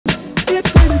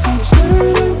Get ready to stir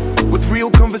it up. With real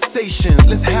conversations,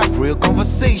 let's have real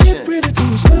conversations. Get ready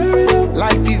to stir it up.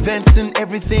 Life events and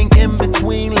everything in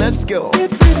between, let's go.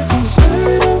 Get ready to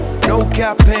stir it up. No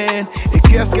capping, it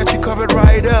just got you covered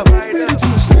right up. Get ready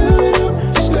to stir it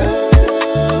up. Stir it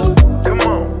up. Come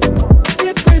on.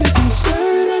 Get ready to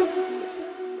stir it up.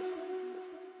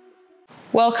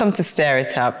 Welcome to Stir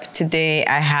It Up. Today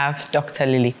I have Dr.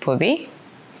 Kpobi.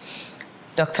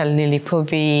 Dr.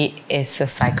 Kpobi is a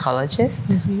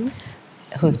psychologist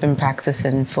who's been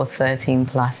practicing for 13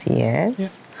 plus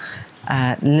years.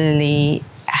 Yeah. Lily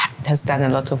has done a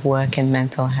lot of work in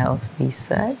mental health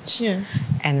research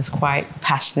and is quite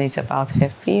passionate about her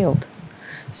field.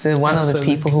 So one of the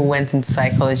people who went into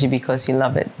psychology because you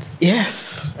love it.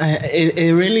 Yes,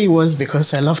 it really was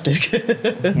because I loved it.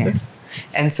 Yes.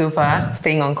 And so far,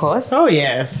 staying on course? Oh,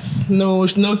 yes. No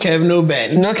curve, no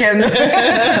bend. No curve, no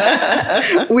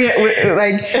we're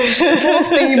like full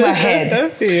steam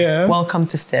ahead. Yeah. Welcome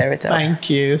to Stir It Up. Thank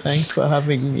you. Thanks for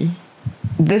having me.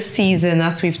 This season,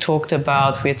 as we've talked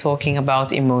about, we're talking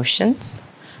about emotions.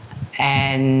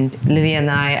 And Lily and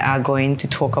I are going to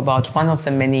talk about one of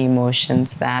the many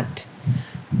emotions that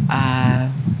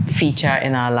feature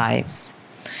in our lives.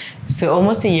 So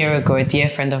almost a year ago, a dear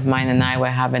friend of mine and I were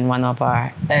having one of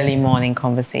our early morning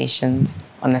conversations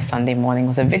on a Sunday morning. It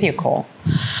was a video call.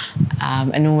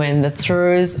 And we're in the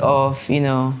throes of,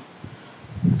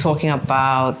 talking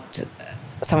about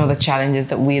some of the challenges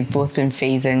that we had both been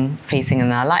facing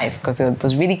in our life, because it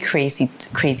was really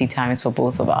crazy times for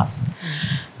both of us.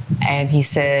 And he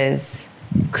says,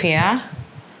 Queer,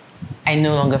 I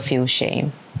no longer feel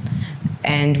shame.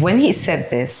 And when he said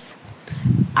this,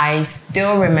 I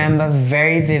still remember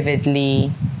very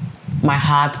vividly my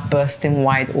heart bursting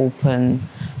wide open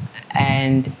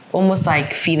and almost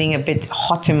like feeling a bit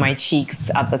hot in my cheeks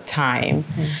at the time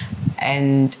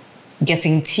and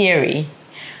getting teary.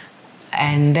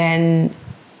 And then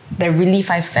the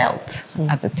relief I felt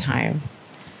at the time.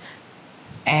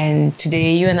 And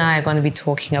today you and I are going to be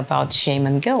talking about shame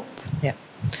and guilt. Yeah.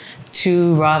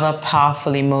 Two rather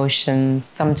powerful emotions,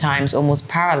 sometimes almost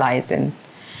paralyzing.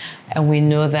 And we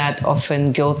know that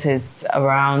often guilt is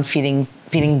around feeling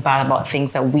bad about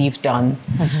things that we've done.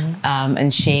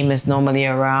 And shame is normally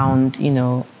around,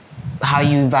 how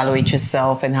you evaluate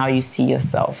yourself and how you see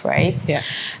yourself, right? Yeah.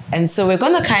 And so we're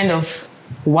going to kind of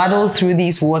waddle through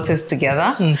these waters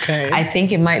together. Okay. I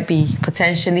think it might be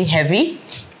potentially heavy.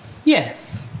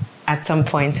 Yes. At some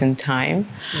point in time.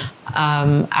 Yes.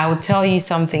 I will tell you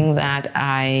something that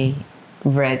I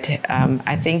read.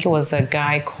 I think it was a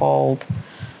guy called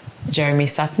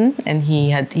Sutton, and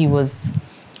he was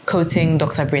quoting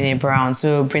Dr. Brené Brown.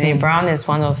 So Brené Brown is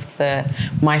one of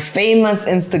my famous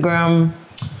Instagram.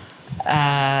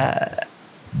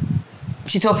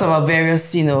 She talks about various,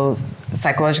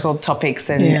 psychological topics,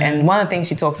 and one of the things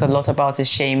she talks a lot about is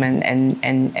shame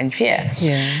and fear.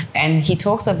 Yeah. And he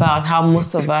talks about how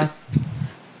most of us,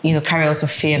 carry a lot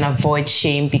of fear and avoid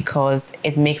shame because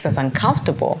it makes us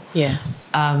uncomfortable. Yes.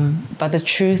 But the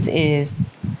truth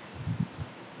is,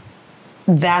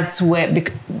 that's where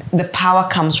the power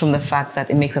comes from, the fact that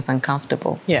it makes us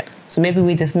uncomfortable. Yeah. So maybe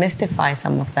we demystify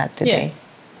some of that today.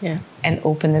 Yes. Yes. And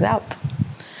open it up.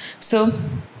 So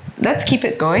let's keep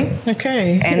it going.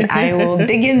 Okay. And I will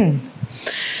dig in.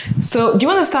 So do you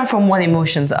want to start from what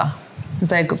emotions are?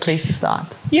 Is that a good place to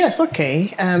start? Yes,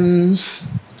 okay.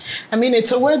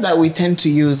 It's a word that we tend to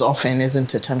use often,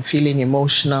 isn't it? I'm feeling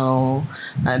emotional.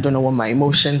 I don't know what my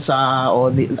emotions are,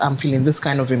 or I'm feeling this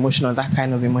kind of emotion or that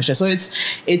kind of emotion. So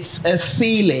it's a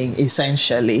feeling,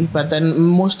 essentially, but then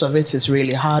most of it is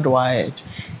really hardwired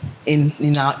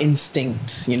in our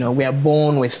instincts. We are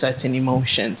born with certain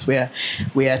emotions.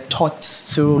 We are taught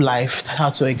through life how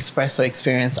to express or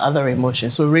experience other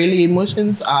emotions. So really,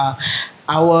 emotions are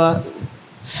our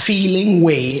feeling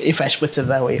way, if I should put it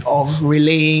that way, of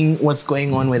relaying what's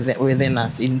going on within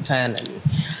us internally.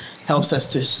 Helps us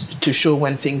to show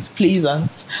when things please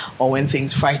us, or when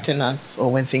things frighten us,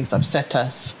 or when things upset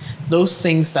us. Those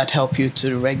things that help you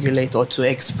to regulate or to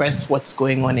express what's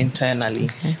going on internally,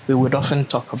 we would often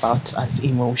talk about as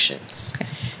emotions.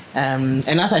 And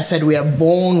as I said, we are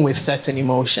born with certain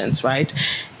emotions, right?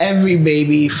 Every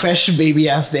baby, fresh baby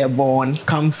as they're born,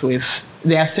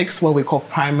 there are 6 what we call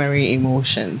primary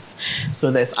emotions.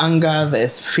 So there's anger,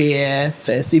 there's fear,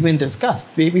 there's even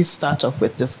disgust. Babies start off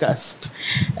with disgust.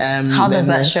 How does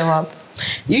that show up?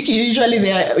 Usually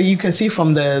you can see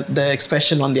from the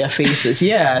expression on their faces.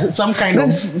 Yeah, some kind of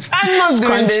I'm not doing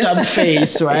scrunched up this.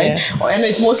 face, right? Yeah. And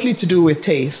it's mostly to do with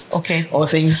taste, Okay. or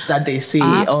things that they see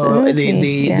Absolutely, or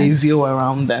they yeah. view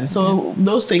around them. So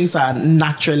those things are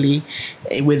naturally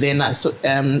within us. So,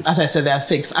 as I said, there are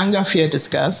 6: anger, fear,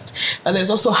 disgust. But there's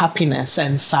also happiness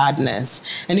and sadness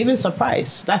and even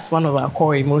surprise. That's one of our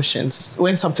core emotions.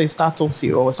 When something startles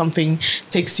you or something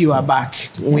takes you aback,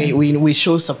 we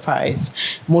show surprise.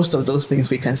 Most of those things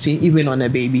we can see even on a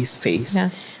baby's face. Yeah.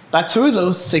 But through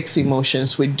those 6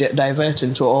 emotions, we divert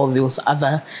into all those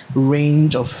other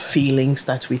range of feelings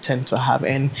that we tend to have.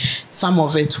 And some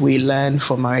of it we learn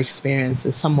from our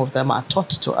experiences. Some of them are taught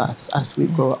to us as we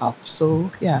grow up.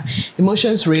 So, yeah,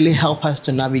 emotions really help us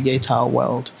to navigate our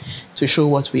world, to show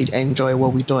what we enjoy,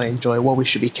 what we don't enjoy, what we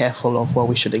should be careful of, what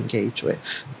we should engage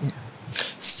with. Yeah.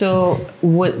 So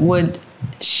would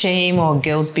shame or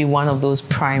guilt be one of those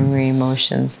primary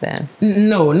emotions then?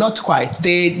 No, not quite.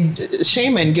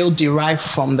 Shame and guilt derive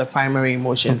from the primary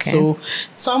emotion. Okay. So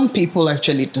some people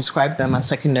actually describe them as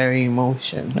secondary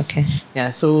emotions. Okay. Yeah.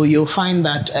 So you'll find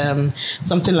that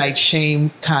something like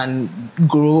shame can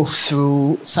grow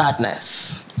through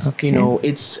sadness. Okay. You know,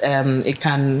 it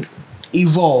can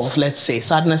evolve. Let's say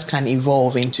sadness can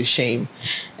evolve into shame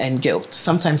and guilt.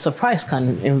 Sometimes surprise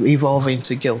can evolve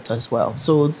into guilt as well.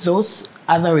 So those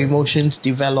other emotions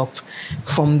develop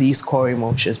from these core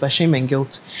emotions. But shame and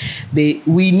guilt,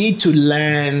 we need to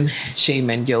learn shame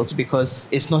and guilt because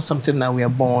it's not something that we are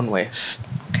born with.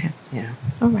 Okay. Yeah.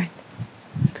 All right.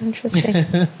 That's interesting.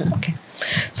 Okay.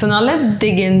 So now let's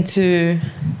dig into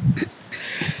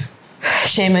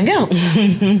shame and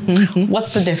guilt.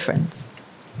 What's the difference?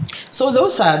 So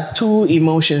those are 2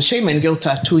 emotions. Shame and guilt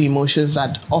are 2 emotions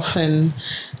that often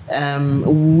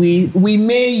we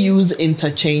may use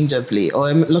interchangeably, or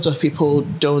a lot of people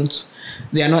don't.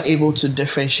 They are not able to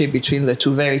differentiate between the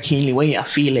 2 very keenly when you are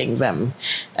feeling them.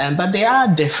 But they are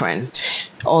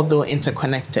different, although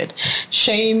interconnected.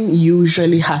 Shame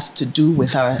usually has to do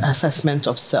with our assessment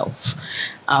of self,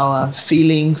 our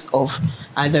feelings of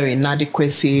either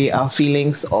inadequacy, our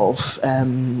feelings of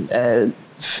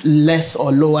less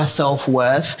or lower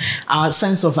self-worth, our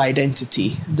sense of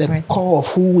identity, the core of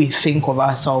who we think of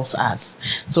ourselves as.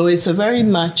 So it's a very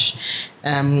much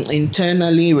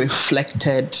internally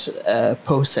reflected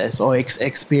process or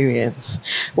experience.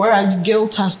 Whereas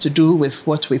guilt has to do with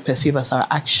what we perceive as our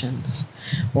actions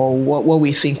or what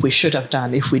we think we should have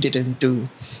done if we didn't do.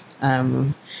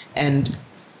 And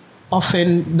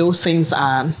often those things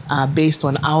are based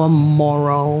on our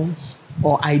moral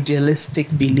or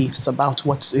idealistic beliefs about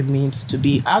what it means to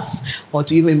be us or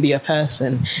to even be a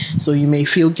person. So you may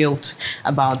feel guilt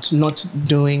about not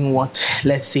doing what,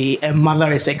 let's say, a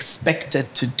mother is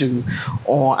expected to do,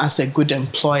 or as a good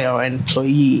employer or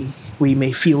employee, we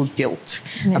may feel guilt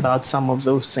about some of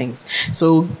those things.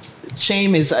 So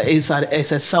shame is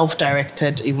a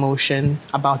self-directed emotion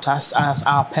about us as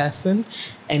our person,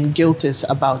 and guilt is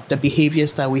about the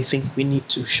behaviors that we think we need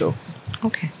to show.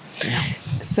 Okay. Yeah.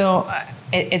 So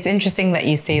it's interesting that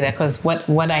you say that, because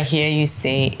what I hear you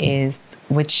say is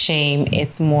with shame,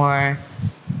 it's more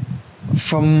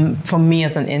from me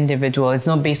as an individual. It's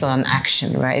not based on an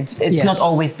action, right? It's not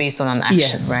always based on an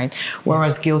action, right?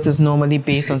 Whereas guilt is normally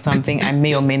based on something I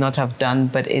may or may not have done,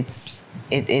 but it's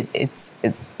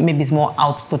maybe it's more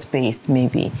output based,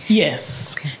 maybe.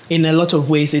 Yes, in a lot of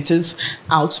ways it is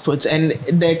output, and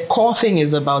the core thing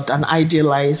is about an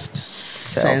idealized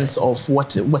sense of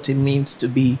what it means to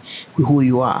be who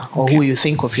you are or who you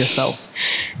think of yourself.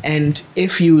 And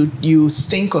if you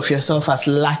think of yourself as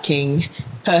lacking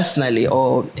personally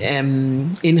or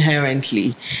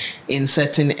inherently in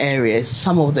certain areas,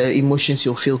 some of the emotions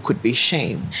you'll feel could be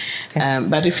shame.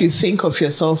 But if you think of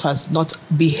yourself as not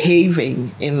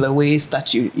behaving in the ways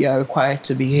that you are required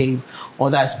to behave, or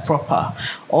that's proper,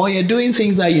 or you're doing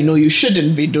things that you know you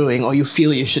shouldn't be doing, or you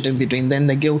feel you shouldn't be doing, then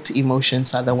the guilt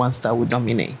emotions are the ones that would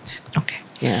dominate. Okay.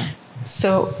 Yeah.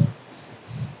 So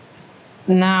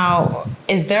now,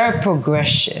 is there a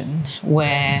progression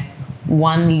where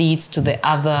one leads to the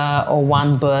other or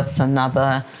one births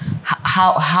another?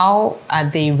 How are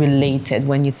they related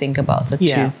when you think about the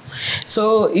two?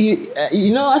 So,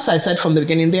 you know, as I said from the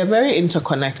beginning, they're very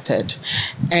interconnected.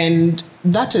 And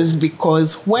that is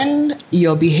because when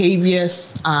your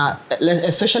behaviors are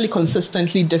especially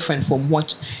consistently different from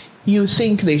what you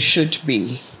think they should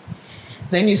be,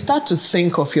 then you start to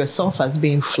think of yourself as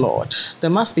being flawed. There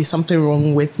must be something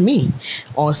wrong with me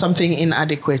or something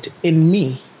inadequate in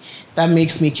me. that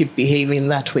makes me keep behaving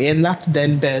that way. And that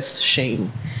then births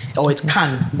shame, or it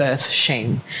can birth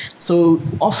shame. So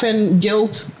often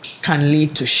guilt can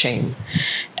lead to shame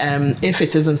if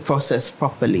it isn't processed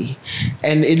properly.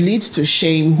 And it leads to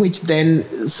shame, which then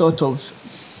sort of,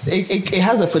 it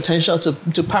has the potential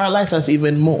to paralyze us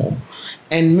even more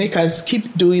and make us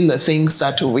keep doing the things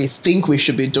that we think we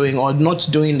should be doing, or not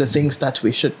doing the things that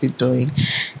we should be doing.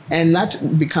 And that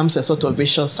becomes a sort of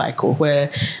vicious cycle where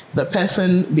the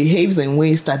person behaves in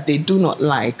ways that they do not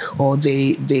like, or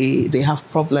they have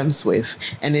problems with,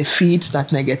 and it feeds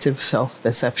that negative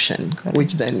self-perception,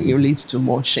 which then leads to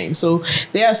more shame. So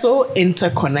they are so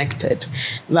interconnected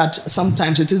that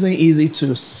sometimes it isn't easy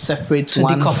to separate to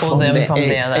one decouple them from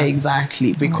the other.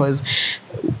 Exactly, because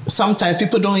sometimes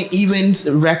people don't even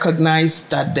recognize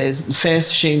that there's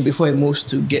first shame before it moves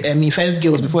to first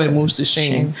guilt before it moves to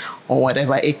shame or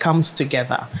whatever. It comes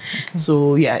together. Okay.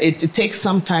 So yeah, it takes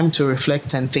some time to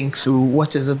reflect and think through,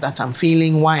 what is it that I'm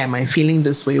feeling? Why am I feeling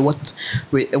this way?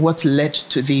 What led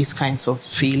to these kinds of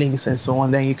feelings and so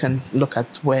on? Then you can look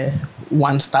at where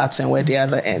one starts and where the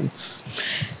other ends.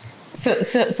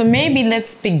 So maybe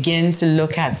let's begin to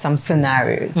look at some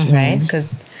scenarios, right?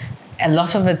 Because a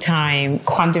lot of the time,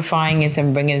 quantifying it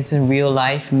and bringing it into real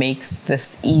life makes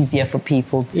this easier for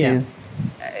people to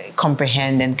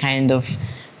comprehend and kind of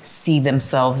see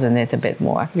themselves in it a bit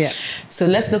more. Yeah. So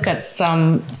let's look at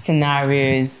some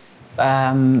scenarios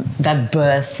that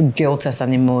birth guilt as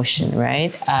an emotion,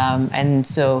 right? And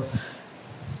so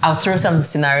I'll throw some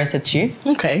scenarios at you.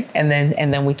 Okay. And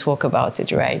then we talk about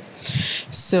it, right?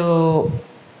 So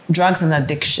drugs and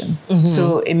addiction.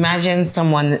 So imagine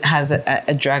someone has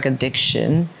a drug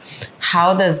addiction.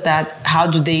 How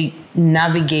do they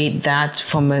navigate that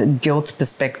from a guilt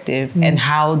perspective? And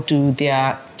how do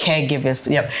their caregivers,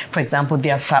 for example,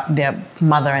 their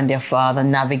mother and their father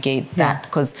navigate that?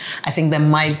 Because I think there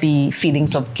might be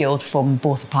feelings of guilt from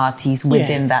both parties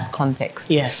within that context.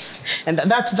 Yes, and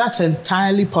that's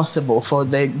entirely possible for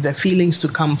the feelings to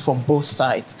come from both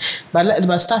sides.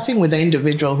 But starting with the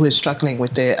individual who is struggling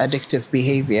with their addictive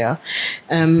behavior,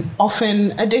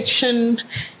 often addiction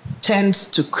tends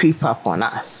to creep up on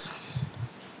us.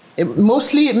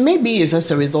 Mostly, maybe it's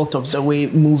as a result of the way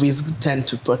movies tend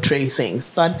to portray things,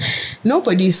 but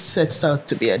nobody sets out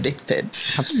to be addicted.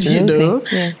 Absolutely. You know,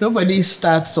 nobody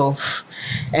starts off,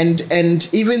 and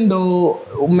even though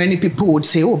many people would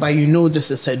say, "Oh, but you know, this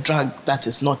is a drug that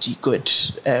is not good.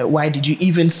 Why did you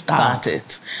even start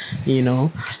it?" You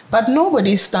know, but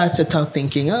nobody starts it out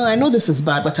thinking, "Oh, I know this is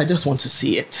bad, but I just want to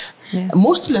see it." Yeah.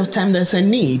 Most of the time, there's a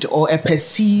need or a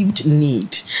perceived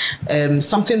need,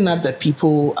 something that the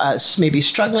people are maybe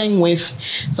struggling with,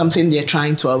 something they're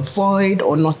trying to avoid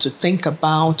or not to think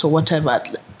about or whatever.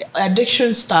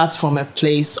 Addiction starts from a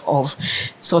place of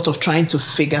sort of trying to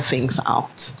figure things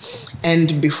out.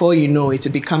 And before you know it,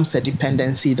 it becomes a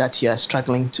dependency that you're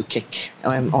struggling to kick,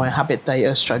 or a habit that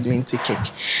you're struggling to kick.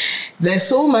 There's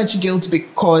so much guilt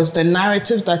because the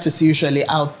narrative that is usually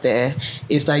out there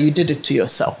is that you did it to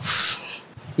yourself.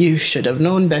 You should have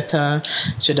known better,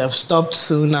 should have stopped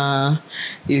sooner,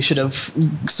 you should have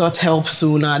sought help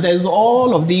sooner. There's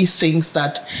all of these things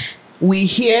that we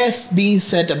hear being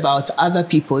said about other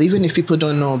people, even if people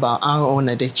don't know about our own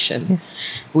addiction. Yes.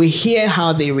 We hear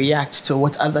how they react to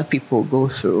what other people go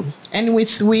through. And we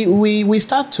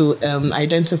start to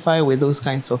identify with those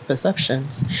kinds of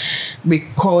perceptions,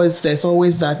 because there's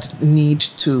always that need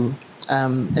to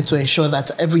ensure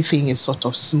that everything is sort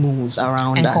of smooth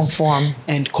around us.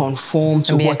 And conform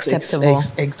to what's acceptable.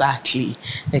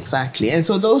 Exactly. And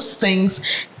so those things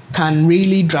can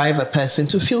really drive a person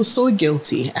to feel so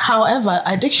guilty. However,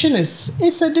 addiction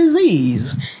it's a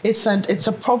disease. It's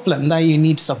a problem that you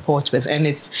need support with, and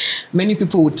many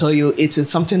people will tell you it is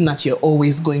something that you're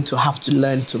always going to have to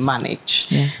learn to manage.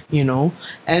 You know,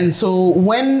 and so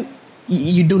when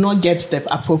you do not get the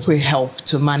appropriate help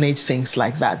to manage things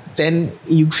like that, then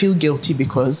you feel guilty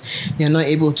because you're not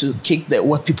able to kick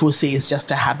what people say is just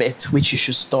a habit, which you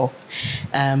should stop.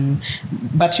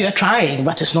 But you're trying,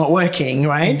 but it's not working,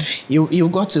 right?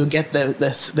 You've got to get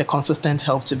the consistent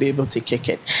help to be able to kick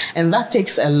it. And that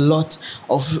takes a lot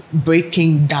of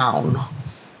breaking down.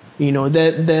 You know,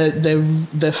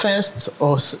 the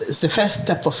first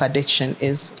step of addiction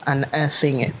is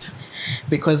unearthing it,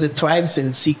 because it thrives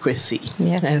in secrecy.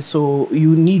 Yes. And so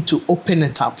you need to open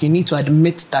it up. You need to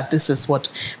admit that this is what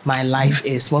my life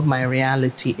is, what my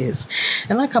reality is.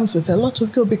 And that comes with a lot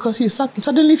of guilt, because you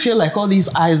suddenly feel like all these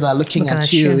eyes are looking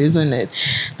at you, isn't it?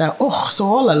 That, so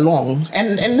all along.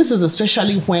 And this is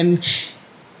especially when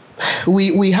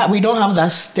we don't have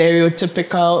that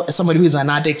stereotypical somebody who's an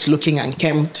addict looking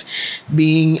unkempt,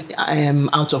 being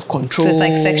out of control. So it's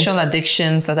like sexual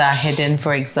addictions that are hidden,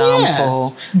 for example.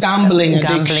 Yes. Gambling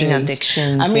addictions.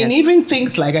 I mean, yes. even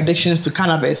things like addictions to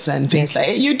cannabis and things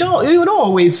like you don't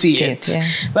always see it. Yeah.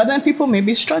 But then people may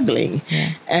be struggling.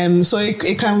 Yeah. So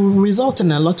it can result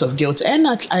in a lot of guilt and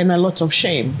a lot of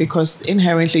shame, because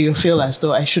inherently you feel as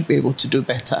though I should be able to do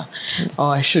better, or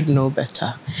I should know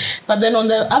better. But then on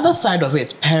the other side of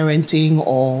it, parenting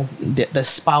or the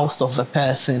spouse of the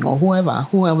person or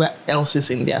whoever else is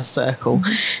in their circle,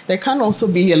 there can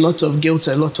also be a lot of guilt,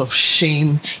 a lot of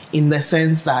shame, in the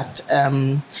sense that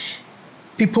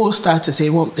people start to say,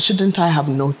 well, shouldn't I have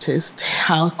noticed?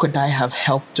 How could I have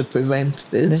helped to prevent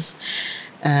this?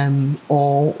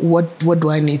 Or what do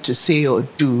I need to say or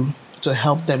do to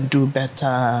help them do better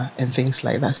and things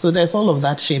like that. So there's all of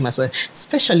that shame as well,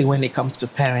 especially when it comes to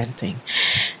parenting.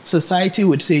 Society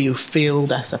would say you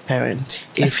failed as a parent.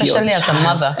 Especially as a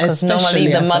mother, because normally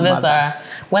the mothers are,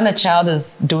 when the child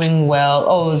is doing well,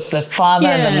 oh, it's the father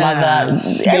and the mother.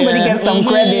 Everybody gets some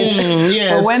credit.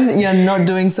 But when you're not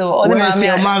doing so, where's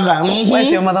your mother?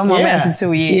 Where's your mother?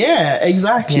 Yeah,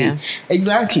 exactly.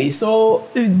 Exactly. So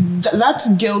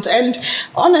that's guilt. And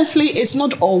honestly, it's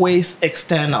not always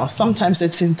external. Sometimes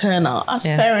it's internal. As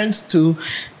parents too,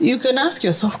 you can ask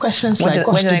yourself questions like,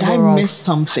 gosh, did I miss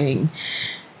something?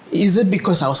 Is it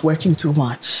because I was working too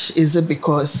much? Is it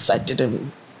because I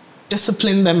didn't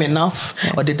discipline them enough?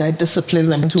 Or did I discipline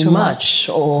them too much?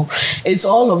 Or it's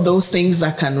all of those things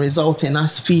that can result in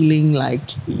us feeling like,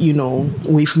 you know,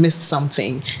 we've missed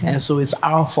something. And so it's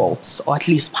our fault, or at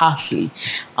least partly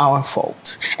our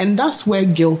fault. And that's where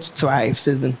guilt thrives,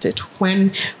 isn't it?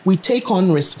 When we take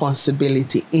on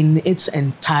responsibility in its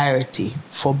entirety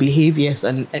for behaviors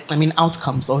and, I mean,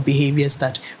 outcomes of behaviors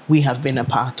that we have been a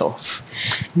part of.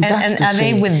 And are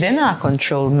they within our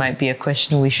control might be a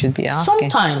question we should be asking.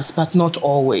 Sometimes, but not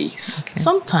always. Okay.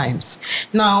 Sometimes.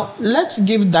 Now, let's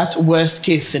give that worst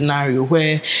case scenario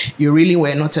where you really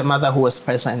were not a mother who was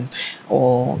present,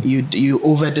 or you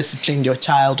over-disciplined your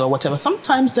child or whatever.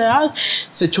 Sometimes there are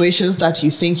situations that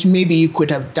you think maybe you could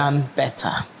have done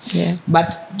better. Yeah.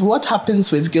 But what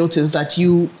happens with guilt is that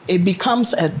it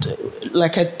becomes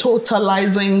like a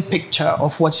totalizing picture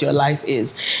of what your life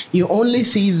is. You only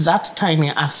see that tiny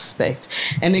aspect,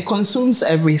 and it consumes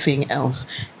everything else.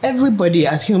 Everybody,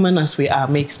 as human as we are,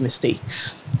 makes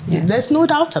mistakes. Yeah. There's no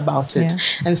doubt about it.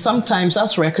 Yeah. And sometimes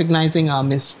us recognizing our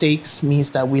mistakes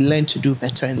means that we learn to do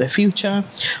better in the future,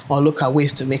 or look at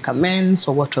ways to make amends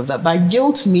or whatever. But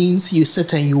guilt means you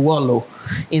sit and you wallow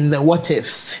in the what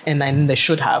ifs and in the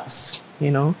should haves,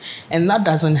 you know, and that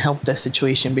doesn't help the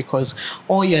situation, because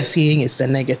all you're seeing is the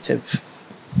negative.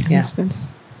 Yeah.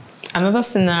 Another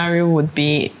scenario would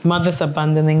be mothers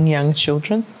abandoning young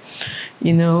children.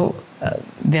 You know,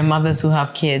 there are mothers who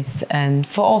have kids and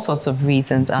for all sorts of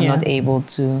reasons are not able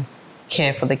to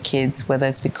care for the kids, whether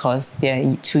it's because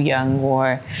they're too young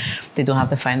or they don't have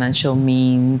the financial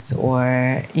means,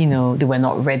 or, you know, they were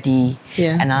not ready.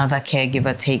 Yeah. Another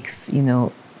caregiver takes, you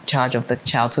know, charge of the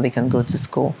child so they can go to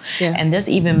school. Yeah. And there's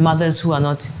even mothers who are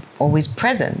not always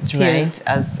present, right?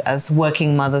 Yeah. As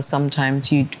working mothers,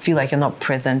 sometimes you feel like you're not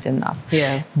present enough.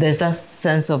 Yeah. There's that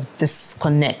sense of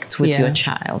disconnect with your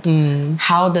child.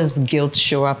 How does guilt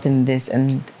show up in this,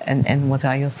 and what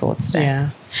are your thoughts there? Yeah.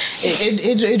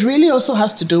 It really also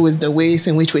has to do with the ways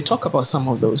in which we talk about some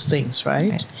of those things,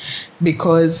 right?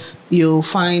 Because you'll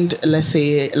find, let's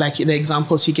say, like the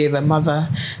examples you gave, a mother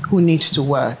who needs to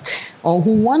work or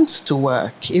who wants to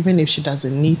work, even if she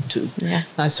doesn't need to. Yeah.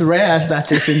 As rare as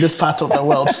that is in this part of the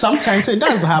world, sometimes it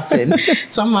does happen.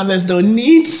 Some mothers don't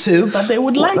need to, but they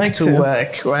would like to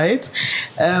work, right?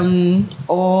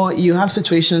 Or you have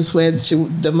situations where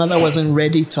the mother wasn't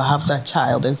ready to have that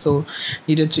child, and so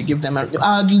needed to give them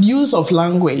our use of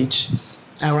language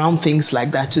around things like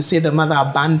that, to say the mother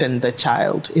abandoned the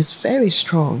child, is very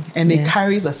strong, and it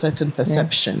carries a certain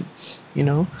perception. You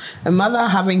know, a mother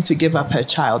having to give up her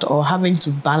child, or having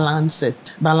to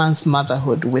balance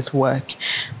motherhood with work,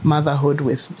 motherhood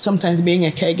with sometimes being a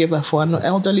caregiver for an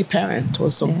elderly parent or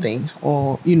something,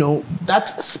 or, you know, that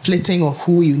splitting of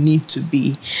who you need to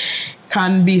be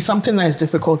can be something that is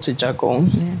difficult to juggle.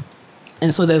 Yeah.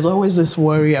 And so there's always this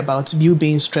worry about you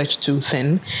being stretched too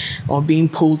thin, or being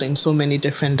pulled in so many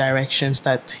different directions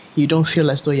that you don't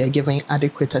feel as though you're giving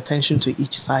adequate attention to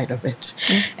each side of it.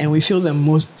 And we feel the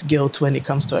most guilt when it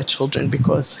comes to our children,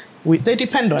 because they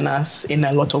depend on us in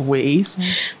a lot of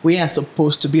ways. We are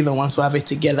supposed to be the ones who have it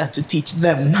together to teach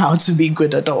them how to be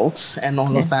good adults and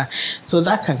all of that. So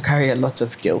that can carry a lot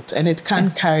of guilt. And it can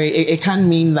carry, it can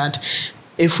mean that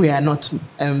if we are not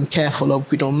careful or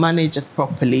we don't manage it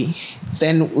properly,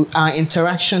 then our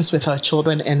interactions with our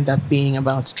children end up being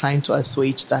about trying to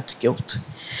assuage that guilt,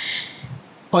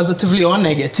 positively or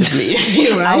negatively.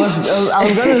 Right? I was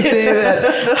going to say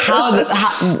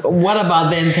that. What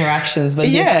about the interactions? But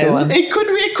yes, it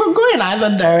could go in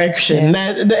either direction.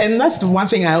 Yeah. And that's the one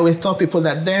thing I always tell people,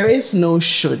 that there is no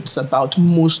shoulds about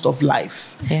most of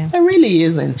life. Yeah. There really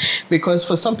isn't, because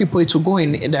for some people it will go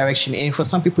in direction A, for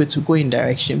some people it will go in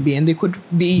direction B, and they could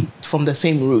be from the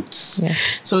same roots. Yeah.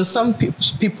 So some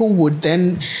people would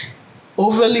then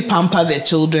overly pamper their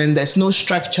children. There's no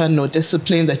structure, no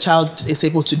discipline. The child is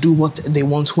able to do what they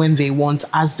want, when they want,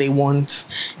 as they want,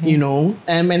 you know.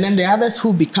 And then there are others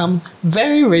who become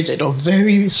very rigid or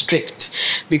very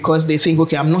strict because they think,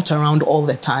 okay, I'm not around all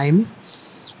the time.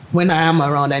 When I am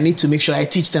around, I need to make sure I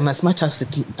teach them as much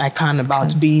as I can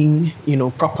about being, you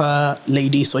know, proper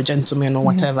ladies or gentlemen or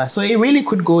whatever. So it really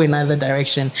could go in either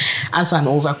direction as an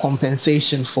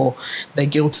overcompensation for the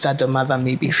guilt that the mother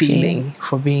may be feeling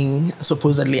for being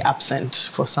supposedly absent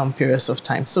for some periods of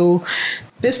time. So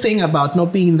this thing about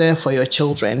not being there for your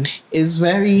children is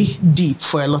very deep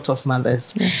for a lot of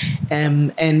mothers.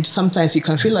 And sometimes you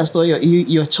can feel as though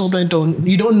your children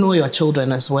you don't know your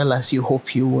children as well as you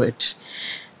hope you would.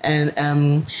 And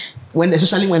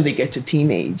especially when they get to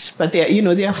teenage, but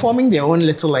they are forming their own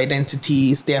little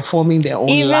identities. They are forming their own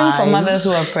lives. Even for mothers who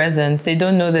are present, they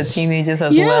don't know the teenagers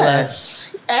as well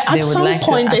as at some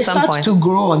point they start to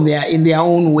grow in their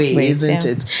own way, isn't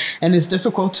it? And it's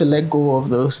difficult to let go of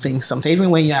those things sometimes, even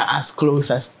when you are as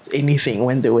close as anything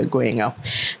when they were growing up.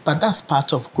 But that's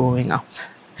part of growing up.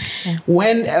 Yeah.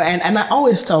 And I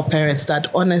always tell parents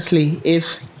that, honestly,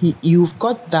 if you've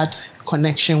got that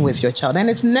connection with your child,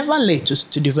 and it's never late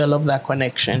to develop that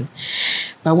connection,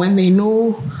 but when they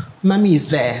know mommy is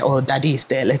there or daddy is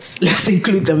there, let's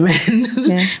include the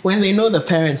men. When they know the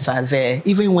parents are there,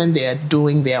 even when they are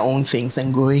doing their own things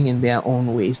and growing in their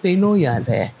own ways, they know you are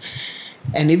there.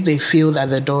 And if they feel that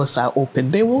the doors are open,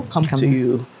 they will come to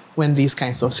you when these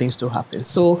kinds of things do happen.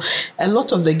 So a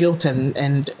lot of the guilt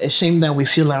and shame that we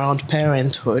feel around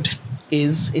parenthood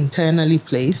is internally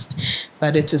placed,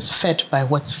 but it is fed by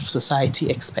what society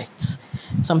expects.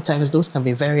 Sometimes those can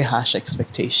be very harsh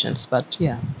expectations, but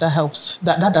that helps.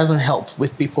 That doesn't help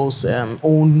with people's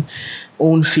own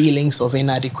feelings of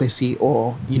inadequacy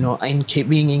or,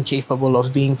 being incapable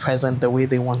of being present the way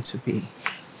they want to be.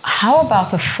 How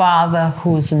about a father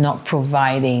who's not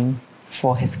providing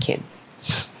for his kids?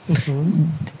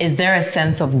 Is there a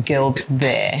sense of guilt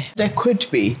there? There could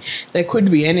be.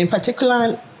 And in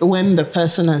particular, when the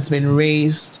person has been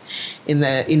raised in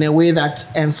a way that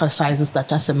emphasizes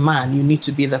that as a man, you need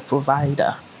to be the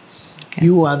provider. Okay.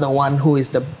 You are the one who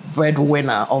is the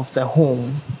breadwinner of the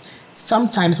home.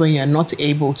 Sometimes when you're not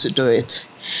able to do it,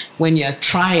 when you're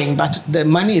trying, but the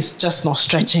money is just not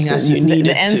stretching as you need it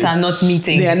to. The ends are not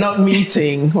meeting. They are not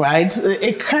meeting, right?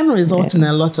 It can result in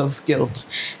a lot of guilt.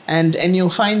 And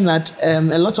you'll find that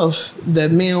a lot of the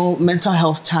male mental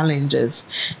health challenges,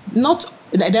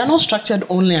 they're not structured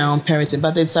only around parenting,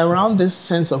 but it's around this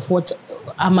sense of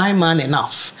am I man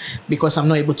enough? Because I'm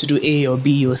not able to do A or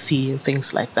B or C and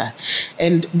things like that.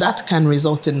 And that can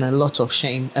result in a lot of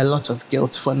shame, a lot of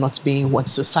guilt for not being what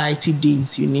society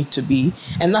deems you need to be.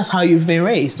 And that's how you've been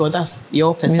raised, or that's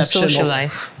your perception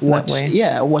of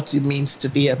what it means to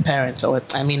be a parent, or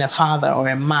a father or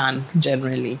a man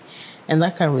generally. And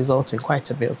that can result in quite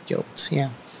a bit of guilt,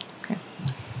 Okay.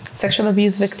 Sexual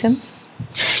abuse victims?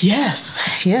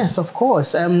 Yes, of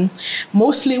course.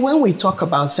 Mostly when we talk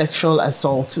about sexual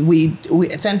assault, we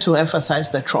tend to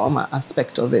emphasize the trauma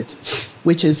aspect of it,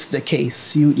 which is the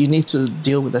case. You need to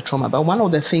deal with the trauma. But one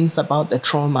of the things about the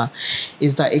trauma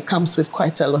is that it comes with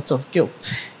quite a lot of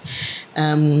guilt.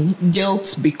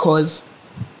 Guilt because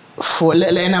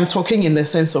and I'm talking in the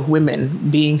sense of women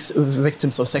being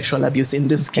victims of sexual abuse in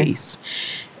this case.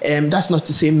 That's not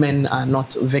to say men are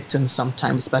not victims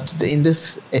sometimes, but in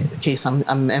this case,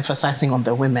 I'm emphasizing on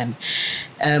the women.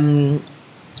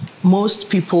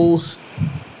 Most people's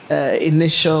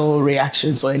initial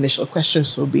reactions or initial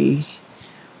questions will be,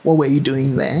 what were you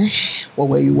doing there? What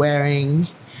were you wearing?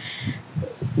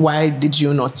 Why did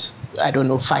you not,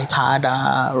 fight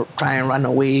harder or try and run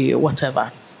away or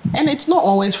whatever? And it's not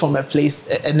always from a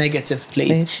negative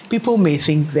place. Right. People may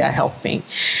think they are helping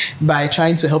by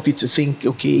trying to help you to think,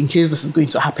 okay, in case this is going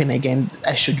to happen again,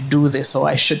 I should do this or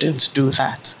I shouldn't do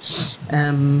that.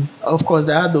 Of course,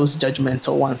 there are those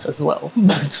judgmental ones as well,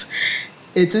 but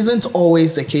it isn't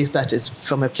always the case that is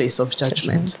from a place of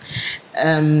judgment.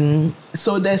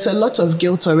 So there's a lot of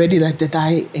guilt already that did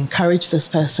I encourage this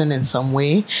person in some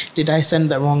way? Did I send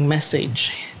the wrong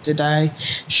message?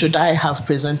 Should I have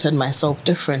presented myself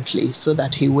differently so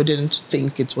that he wouldn't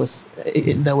think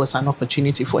there was an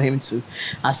opportunity for him to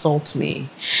assault me?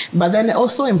 But then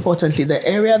also importantly, the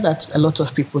area that a lot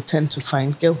of people tend to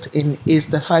find guilt in is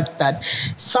the fact that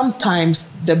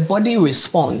sometimes the body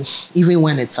responds even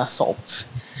when it's assault.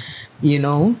 You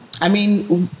know, I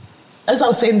mean, as I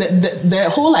was saying,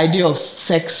 the whole idea of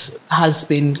sex has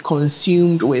been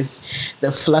consumed with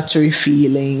the fluttery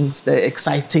feelings, the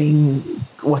exciting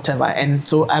whatever. And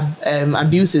so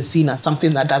abuse is seen as something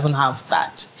that doesn't have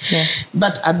that. Yeah.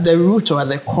 But at the root or at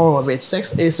the core of it,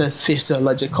 sex is a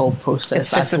physiological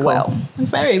process as well.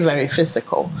 Very, very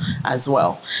physical as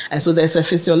well. And so there's a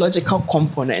physiological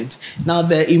component. Now,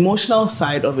 the emotional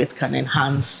side of it can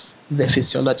enhance the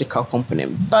physiological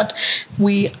component. But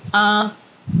we are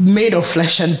made of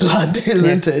flesh and blood,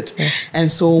 isn't it? Yeah.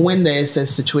 And so when there is a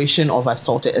situation of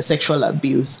assault, a sexual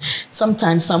abuse,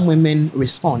 sometimes some women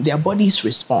respond, their bodies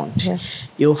respond. Yeah.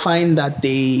 You'll find that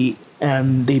they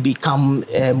become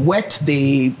wet,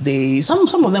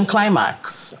 some of them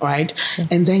climax, right? Yeah.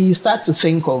 And then you start to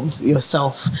think of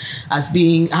yourself as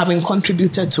having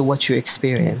contributed to what you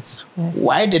experienced. Yeah.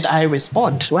 Why did I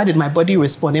respond? Why did my body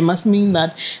respond? It must mean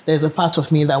that there's a part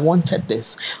of me that wanted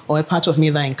this, or a part of me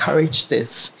that encouraged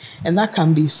this. And that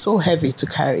can be so heavy to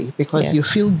carry because you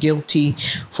feel guilty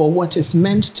for what is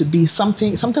meant to be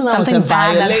something that was a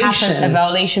violation. A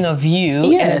violation of you.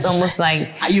 Yes. And it's almost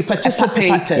like you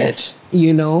participated.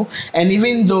 You know, and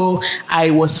even though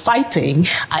I was fighting,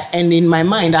 and in my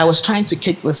mind, I was trying to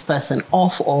kick this person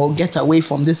off or get away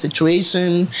from this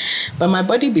situation, but my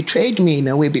body betrayed me in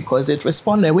a way because it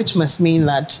responded, which must mean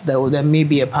that there may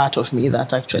be a part of me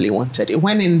that actually wanted it.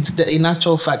 When in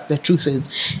actual fact, the truth is,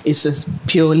 it's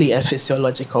purely a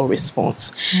physiological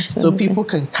response. Absolutely. So people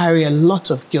can carry a lot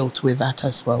of guilt with that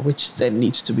as well, which then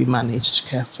needs to be managed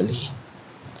carefully.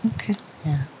 Okay.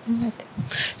 Yeah.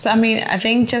 So, I mean, I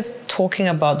think just talking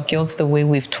about guilt the way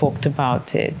we've talked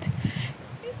about it,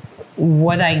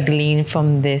 what I glean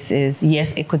from this is,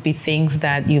 yes, it could be things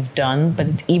that you've done,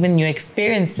 but even your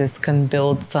experiences can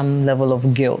build some level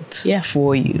of guilt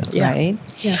for you, right?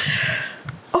 Yeah.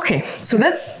 Okay, so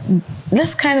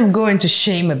let's kind of go into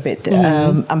shame a bit,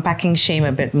 unpacking shame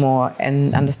a bit more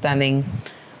and understanding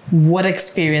what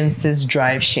experiences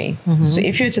drive shame. Mm-hmm. So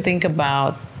if you're to think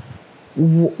about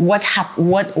what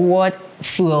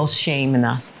fuels shame in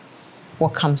us,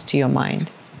 what comes to your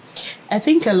mind? I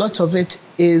think a lot of it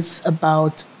is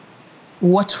about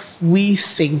what we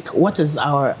think, what is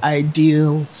our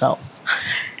ideal self.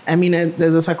 I mean,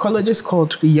 there's a psychologist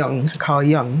called Carl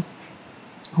Jung,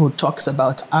 who talks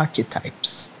about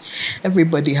archetypes.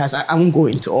 Everybody has, I won't go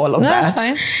into all of that.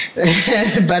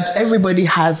 That's fine. But everybody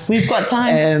has. We've got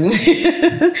time.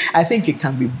 I think it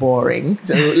can be boring.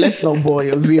 So let's not bore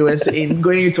your viewers in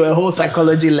going into a whole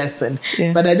psychology lesson.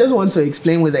 Yeah. But I just want to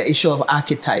explain with the issue of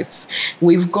archetypes.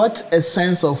 We've got a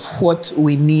sense of what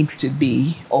we need to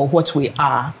be or what we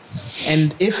are.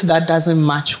 And if that doesn't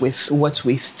match with what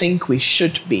we think we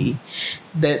should be,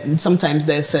 then sometimes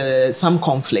there's some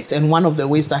conflict. And one of the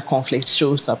ways that conflict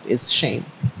shows up is shame.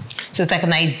 So it's like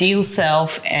an ideal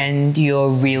self and your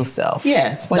real self.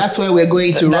 Yes, that's where we're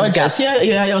going to Rogers.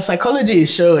 Yeah, your psychology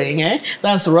is showing.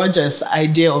 That's Rogers'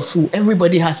 idea of who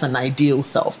everybody has an ideal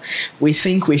self. We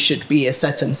think we should be a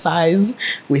certain size.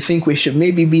 We think we should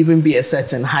maybe even be a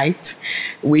certain height.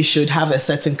 We should have a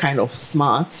certain kind of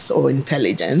smarts or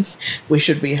intelligence. We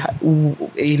should be,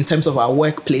 in terms of our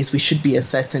workplace, we should be a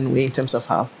certain way. In terms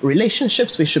of our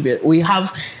relationships, we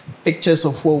have pictures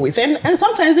of what we think. And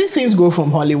sometimes these things go from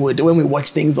Hollywood when we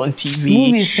watch things on TV.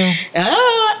 Movies, so.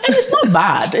 And it's not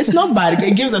bad. It's not bad.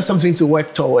 It gives us something to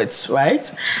work towards,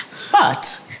 right?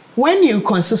 But when you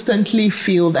consistently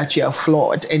feel that you're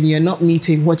flawed and you're not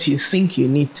meeting what you think you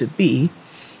need to be,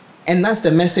 and that's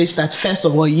the message that, first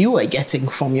of all, you are getting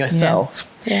from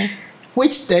yourself,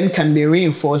 which then can be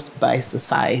reinforced by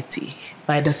society,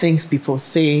 by the things people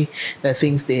say, the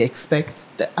things they expect,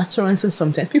 the utterances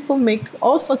sometimes. People make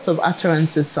all sorts of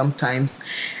utterances sometimes,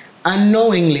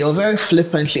 unknowingly or very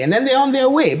flippantly, and then they're on their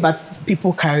way, but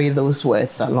people carry those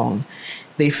words along.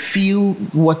 They feel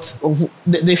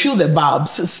the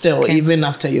barbs still, even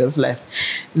after you've left.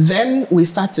 Then we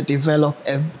start to develop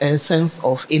a sense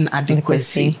of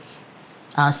inadequacy,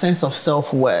 a sense of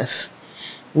self-worth.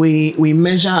 We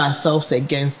measure ourselves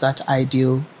against that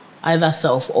ideal, either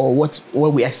self or what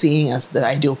we are seeing as the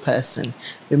ideal person.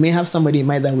 We may have somebody in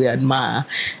mind that we admire,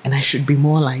 and I should be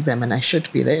more like them, and I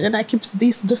should be there. And I keep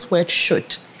this word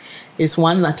 "should" is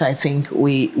one that I think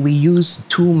we use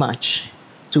too much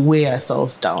to weigh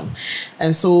ourselves down.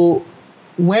 And so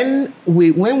when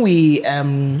we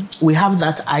have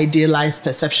that idealized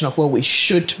perception of what we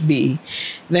should be,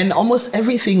 then almost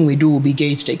everything we do will be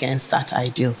gauged against that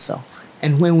ideal self.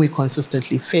 And when we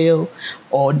consistently fail,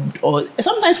 or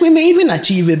sometimes we may even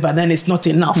achieve it, but then it's not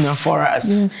enough for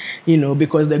us, you know,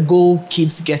 because the goal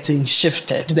keeps getting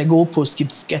shifted, the goalpost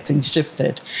keeps getting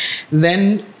shifted.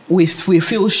 Then we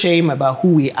feel shame about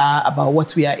who we are, about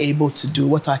what we are able to do,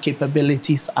 what our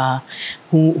capabilities are,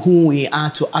 who we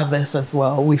are to others as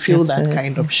well. We feel that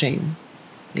kind of shame.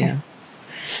 Okay. Yeah.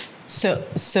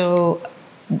 So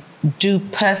do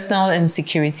personal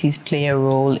insecurities play a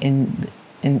role in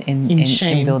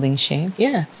building shame?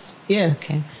 Yes.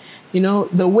 Okay. You know,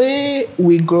 the way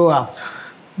we grow up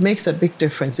makes a big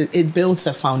difference. It builds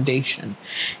a foundation,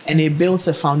 and it builds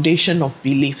a foundation of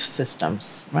belief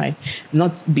systems, right?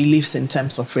 Not beliefs in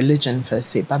terms of religion per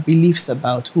se, but beliefs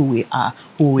about who we are,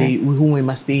 who we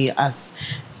must be as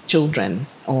children,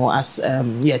 or as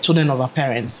children of our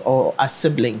parents, or as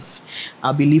siblings.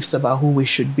 Our beliefs about who we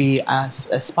should be as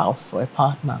a spouse or a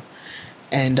partner,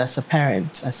 and as a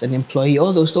parent, as an employee,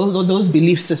 all those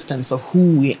belief systems of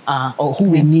who we are or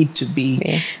who we need to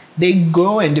be, they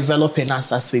grow and develop in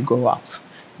us as we grow up,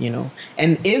 you know.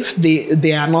 And if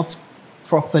they are not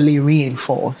properly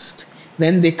reinforced,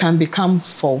 then they can become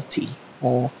faulty,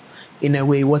 or in a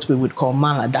way what we would call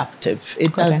maladaptive.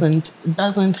 It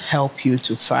doesn't help you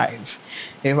to thrive.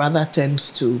 It rather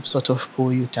tends to sort of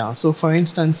pull you down. So for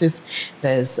instance, if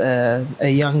there's a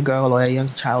young girl or a young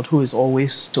child who is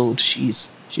always told she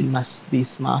must be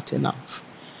smart enough,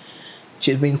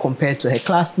 she's being compared to her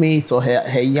classmates or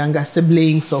her younger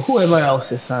siblings or whoever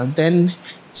else is around, then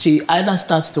she either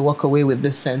starts to walk away with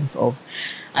this sense of,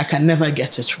 I can never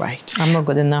get it right. I'm not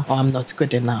good enough. Or I'm not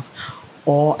good enough.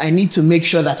 Or I need to make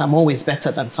sure that I'm always better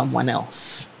than someone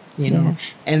else, you know.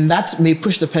 And that may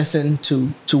push the person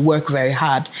to work very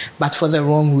hard, but for the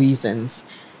wrong reasons,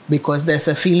 because there's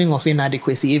a feeling of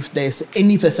inadequacy if there's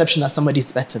any perception that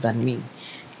somebody's better than me,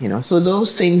 you know. So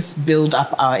those things build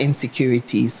up our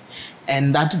insecurities,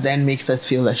 and that then makes us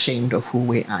feel ashamed of who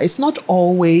we are. It's not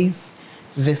always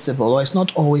visible, or it's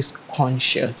not always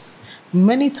conscious.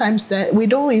 Many times that we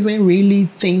don't even really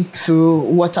think through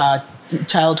what our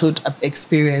childhood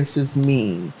experiences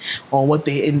mean, or what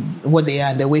they are,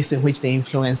 and the ways in which they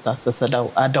influenced us as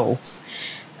adults.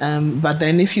 But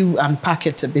then if you unpack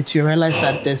it a bit, you realize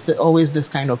that there's always this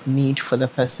kind of need for the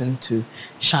person to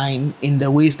shine in the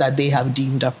ways that they have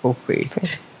deemed appropriate.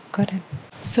 Great. Got it.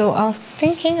 So I was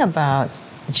thinking about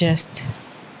just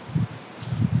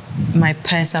my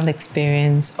personal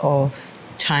experience of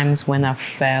times when I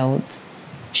felt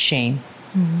shame.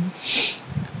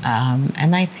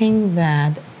 And I think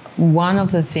that one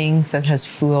of the things that has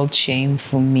fueled shame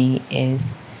for me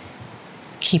is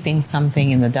keeping something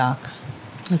in the dark.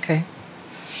 Okay.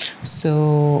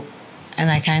 So, and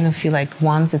I kind of feel like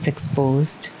once it's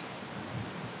exposed,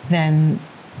 then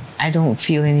I don't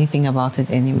feel anything about it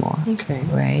anymore. Okay.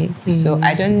 Right? So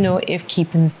I don't know if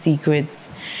keeping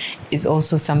secrets is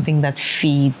also something that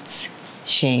feeds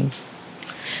shame.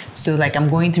 So like I'm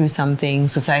going through something,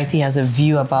 society has a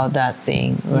view about that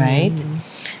thing, right?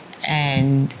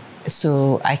 And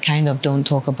so I kind of don't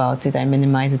talk about it, I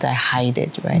minimize it, I hide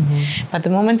it, right? But the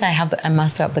moment I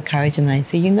muster up the courage and I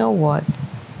say, you know what,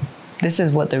 this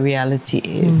is what the reality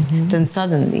is, then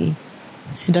suddenly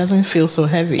it doesn't feel so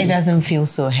heavy. It doesn't feel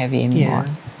so heavy anymore.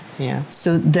 Yeah.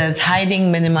 So does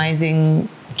hiding, minimizing,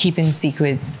 keeping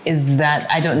secrets, is that,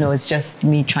 I don't know, it's just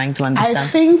me trying to understand. I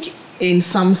think in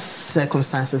some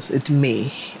circumstances it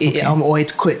may, or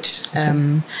it could,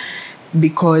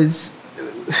 because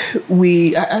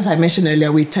we, as I mentioned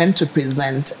earlier, we tend to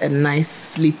present a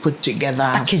nicely put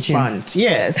together front.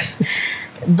 Yes.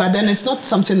 But then it's not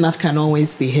something that can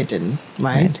always be hidden,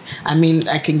 right? I mean,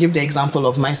 I can give the example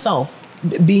of myself.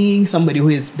 Being somebody who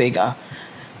is bigger,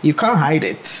 you can't hide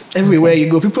it. Everywhere you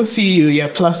go, people see you, you're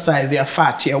plus size, you're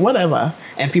fat, you're whatever,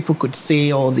 and people could say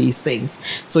all these things.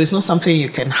 So it's not something you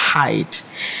can hide.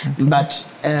 But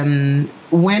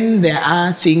when there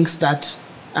are things that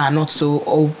are not so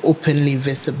openly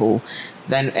visible,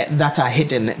 then that are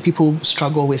hidden, people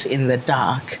struggle with in the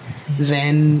dark,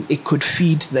 then it could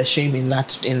feed the shame in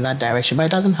that direction. But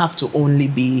it doesn't have to only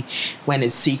be when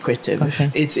it's secretive.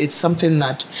 It's something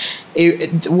that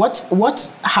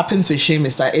what happens with shame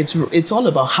is that it's all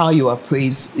about how you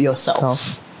appraise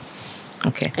yourself.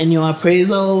 Okay. And your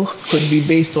appraisals could be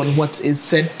based on what is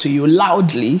said to you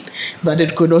loudly, but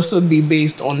it could also be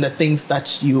based on the things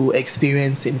that you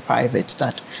experience in private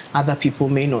that other people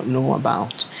may not know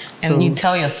about. And you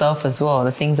tell yourself as well,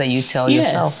 the things that you tell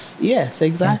yourself. Yes,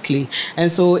 exactly.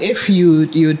 And so if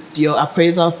your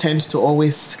appraisal tends to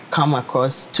always come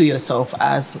across to yourself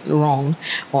as wrong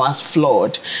or as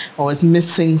flawed or as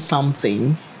missing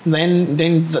something, then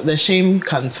the shame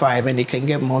can thrive and it can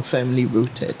get more firmly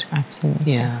rooted.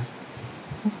 Absolutely. Yeah.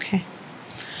 Okay.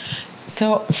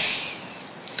 So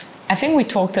I think we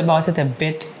talked about it a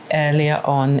bit earlier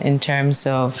on in terms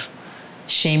of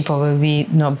shame probably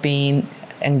not being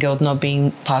and guilt not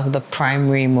being part of the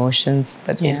primary emotions,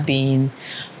 but it being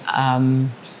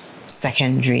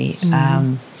secondary.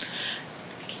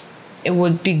 It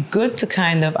would be good to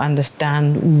kind of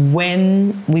understand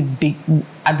when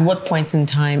at what point in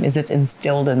time is it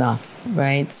instilled in us,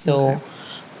 right? So,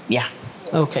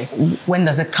 Okay. When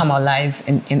does it come alive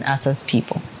in us as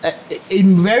people?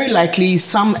 Very likely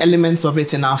some elements of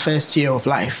it in our first year of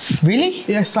life. Really?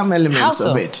 Yes, some elements How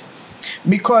so? of it.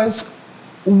 Because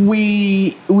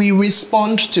we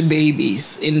respond to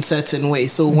babies in certain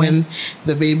ways. So when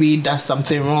the baby does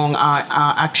something wrong, our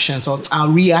actions or our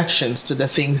reactions to the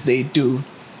things they do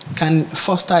can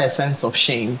foster a sense of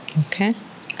shame. Okay.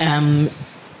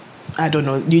 I don't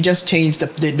know, you just change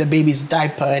the baby's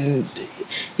diaper and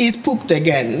he's pooped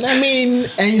again. I mean,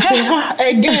 and you say,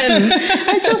 again,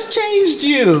 I just changed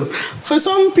you. For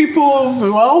some people,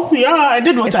 well, yeah, I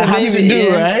did what I had to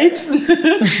do, right?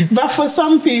 But for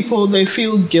some people, they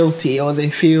feel guilty or they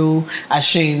feel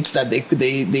ashamed that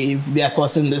they are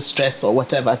causing the stress or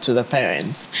whatever to the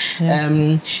parents.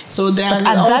 So there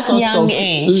are all sorts of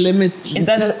limits. Is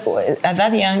that at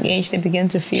that young age they begin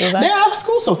to feel that? There are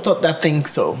schools of thought that think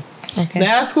so. Okay.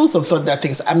 There are schools of thought that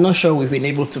things, I'm not sure we've been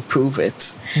able to prove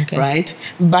it, right?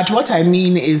 But what I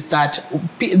mean is that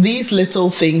these little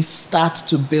things start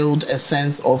to build a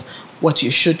sense of what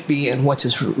you should be and what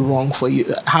is wrong for you,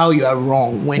 how you are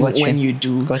wrong when you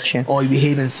do or you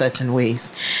behave in certain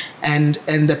ways. And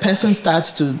the person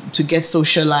starts to get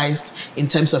socialized in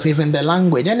terms of even the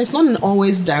language. And it's not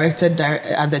always directed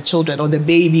at the children or the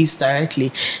babies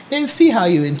directly. They see how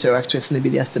you interact with maybe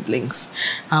their siblings,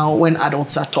 how when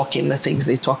adults are talking, the things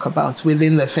they talk about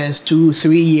within the first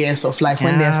 2-3 years of life,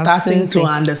 when they're starting to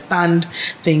understand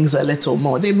things a little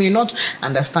more. They may not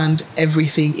understand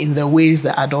everything in the ways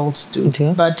the adults do.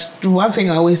 Okay. But one thing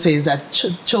I always say is that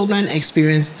children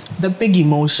experience the big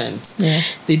emotions. Yeah.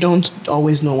 They don't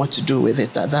always know what to do with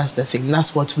it. That's the thing.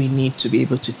 That's what we need to be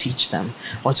able to teach them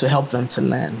or to help them to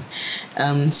learn.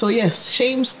 So yes,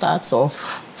 shame starts off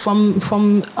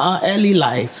from our early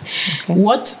life. Okay.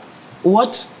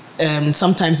 What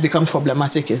sometimes becomes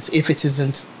problematic is if it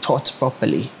isn't taught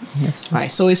properly. Yes. Right.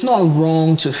 So it's not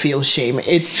wrong to feel shame.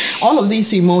 It's all of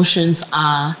these emotions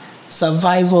are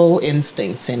survival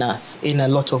instincts in us in a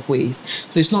lot of ways.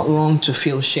 So it's not wrong to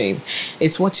feel shame.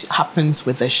 It's what happens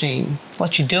with the shame.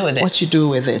 What you do with it. What you do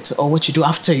with it, or what you do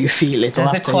after you feel it, or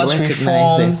after you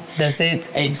recognize it. Does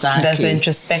it exactly? Does the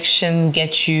introspection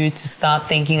get you to start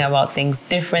thinking about things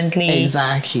differently?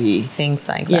 Exactly. Things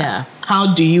like that. Yeah.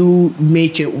 How do you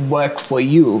make it work for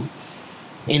you?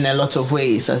 In a lot of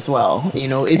ways as well. You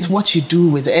know, it's what you do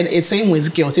with it. And it's same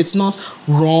with guilt. It's not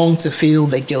wrong to feel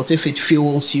the guilt if it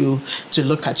fuels you to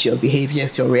look at your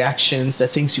behaviors, your reactions, the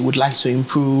things you would like to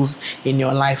improve in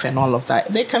your life and all of that.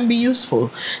 They can be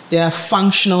useful. They are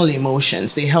functional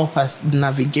emotions. They help us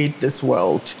navigate this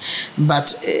world.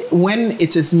 But when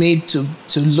it is made to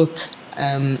look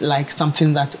like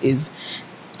something that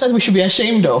we should be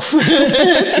ashamed of,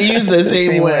 to use the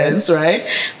same words, right?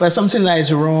 But something that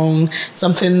is wrong,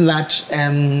 something that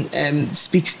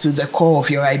speaks to the core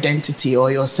of your identity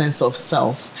or your sense of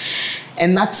self.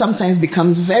 And that sometimes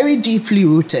becomes very deeply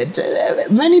rooted.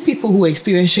 Many people who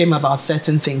experience shame about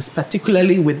certain things,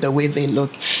 particularly with the way they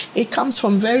look, it comes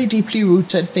from very deeply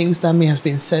rooted things that may have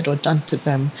been said or done to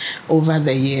them over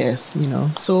the years, you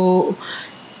know. So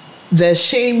the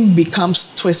shame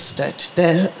becomes twisted.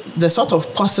 The sort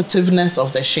of positiveness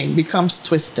of the shame becomes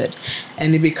twisted,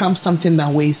 and it becomes something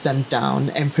that weighs them down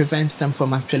and prevents them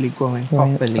from actually growing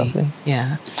properly.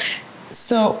 Yeah.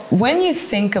 So when you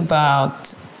think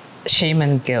about shame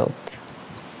and guilt,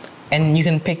 and you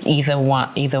can pick either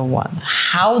one,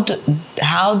 how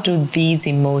do these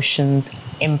emotions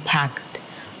impact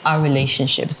our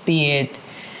relationships, be it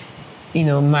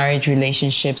marriage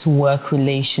relationships, work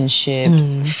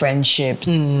relationships,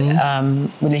 friendships,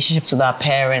 relationships with our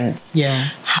parents. Yeah.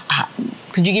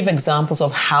 Could you give examples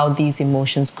of how these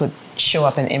emotions could show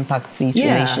up and impact these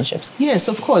relationships? Yes,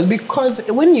 of course. Because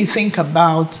when you think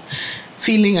about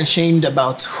feeling ashamed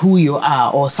about who you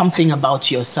are or something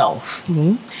about yourself,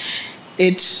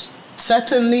 it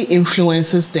certainly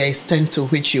influences the extent to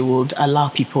which you would allow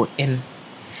people in.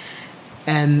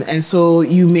 And so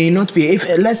you may not be,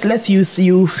 let's use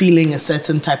you feeling a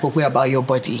certain type of way about your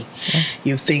body.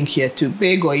 You think you're too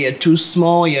big, or you're too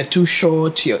small, you're too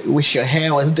short, you wish your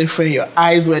hair was different, your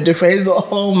eyes were different. It's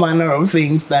all manner of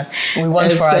things that we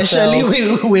want especially for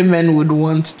ourselves. women would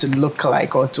want to look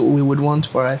like, or we would want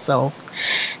for ourselves.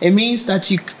 It means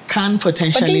that you can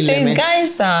potentially But these days, limit.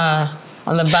 guys are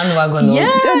on the bandwagon.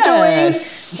 Yes. They're doing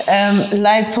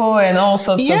lipo and all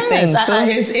sorts of things. So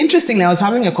It's interesting. I was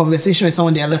having a conversation with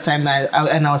someone the other time,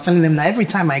 and I was telling them that every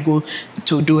time I go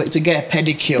to get a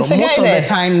pedicure, It's a most guy of there. the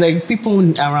time, the people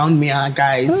around me are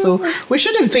guys. So we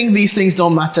shouldn't think these things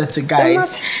don't matter to guys.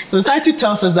 matter. Society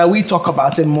tells us that we talk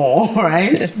about it more,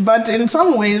 right? Yes. But in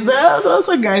some ways, there are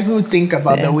also guys who think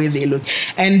about the way they look,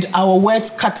 and our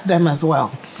words cut them as well.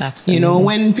 Absolutely. You know,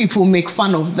 when people make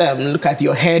fun of them, look at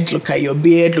your head, look at your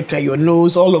beard, look at your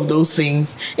nose, all of those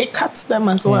things, it cuts them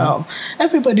as well.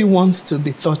 Everybody wants to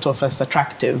be thought of as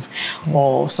attractive,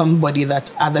 or somebody that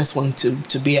others want to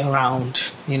be around,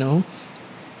 you know.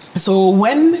 So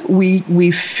when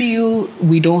we feel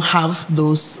we don't have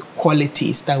those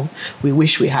qualities that we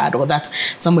wish we had, or that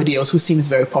somebody else who seems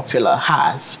very popular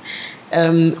has,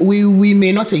 we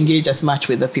may not engage as much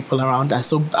with the people around us.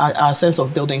 So our sense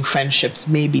of building friendships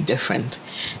may be different.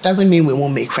 Doesn't mean we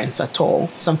won't make friends at all.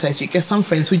 Sometimes you get some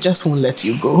friends who just won't let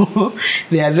you go.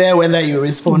 They are there whether you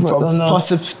respond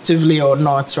positively or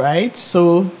not, right?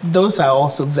 So those are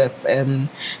also their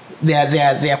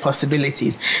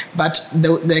possibilities. But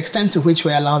the extent to which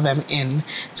we allow them in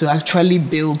to actually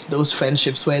build those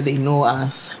friendships where they know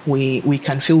us, we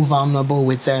can feel vulnerable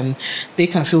with them. They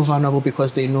can feel vulnerable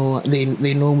because they know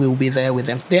we'll be there with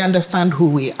them. They understand who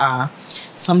we are.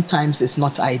 Sometimes it's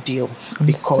not ideal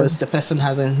because the person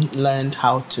hasn't learned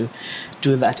how to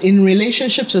do that. In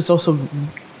relationships, it's also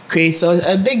creates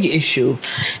a big issue.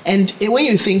 And when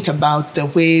you think about the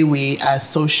way we are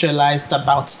socialized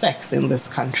about sex in this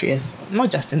country,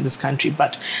 not just in this country,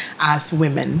 but as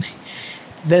women,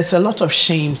 there's a lot of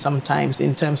shame sometimes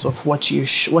in terms of what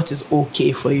is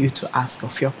okay for you to ask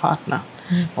of your partner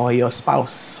or your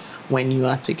spouse when you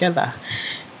are together.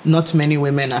 Not many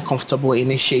women are comfortable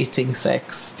initiating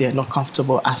sex. They're not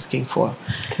comfortable asking for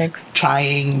sex,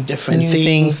 trying different new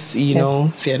things, you know,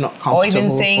 they're not comfortable. Or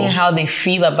even saying how they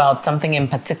feel about something in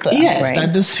particular. Yes, right?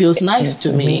 that this feels nice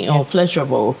to me, or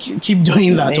pleasurable. Keep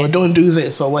doing that, or don't do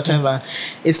this, or whatever.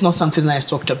 It's not something that is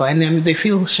talked about. And then they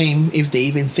feel shame if they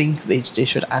even think they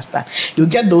should ask that. You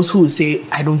get those who say,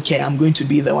 I don't care, I'm going to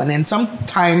be the one. And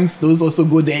sometimes those also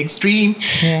go the extreme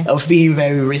of being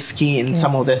very risky in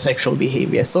some of their sexual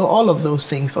behavior. So all of those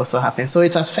things also happen. So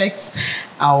it affects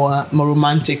our more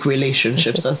romantic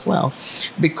relationships as well.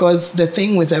 Because the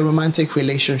thing with a romantic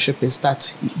relationship is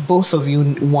that both of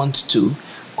you want to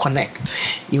connect.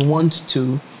 You want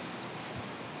to...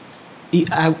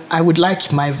 I would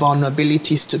like my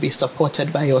vulnerabilities to be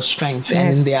supported by your strength,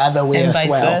 and in the other way and as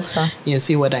well. Versa. You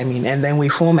see what I mean? And then we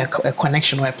form a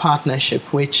connection or a partnership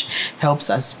which helps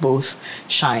us both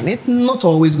shine. It's not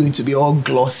always going to be all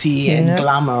glossy and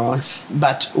glamorous,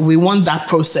 but we want that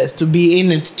process to be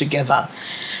in it together.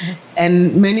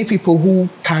 And many people who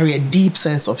carry a deep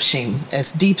sense of shame, a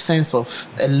deep sense of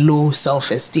a low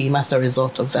self-esteem as a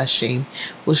result of that shame,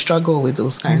 will struggle with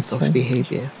those kinds of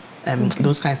behaviors and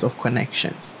those kinds of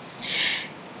connections.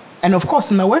 And of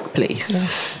course, in the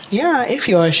workplace, if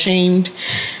you're ashamed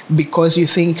because you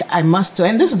think I must,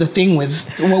 and this is the thing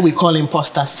with what we call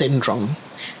imposter syndrome.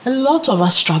 A lot of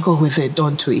us struggle with it,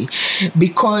 don't we?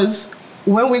 Because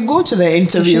when we go to the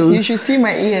interviews... You should see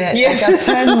my ear. Yes.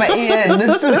 I turned my ear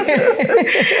this way.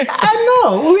 I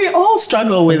know. We all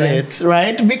struggle with it,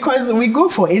 right? Because we go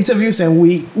for interviews and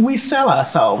we sell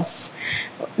ourselves.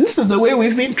 This is the way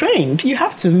we've been trained. You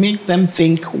have to make them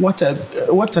think what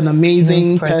an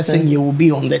amazing person you will be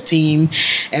on the team,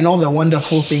 and all the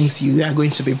wonderful things you are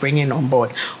going to be bringing on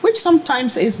board, which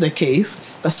sometimes is the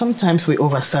case, but sometimes we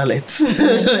oversell it.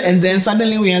 And then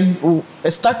suddenly we are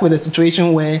stuck with a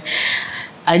situation where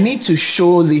I need to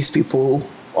show these people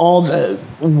all the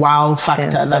wow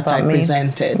factor that I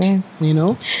presented, you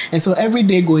know? And so every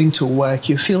day going to work,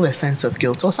 you feel a sense of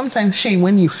guilt, or sometimes shame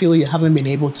when you feel you haven't been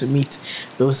able to meet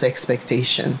those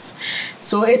expectations.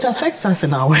 So it affects us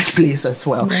in our workplace as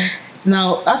well.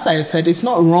 Now, as I said, it's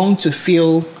not wrong to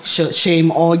feel shame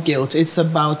or guilt. It's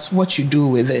about what you do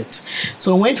with it.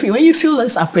 So when you feel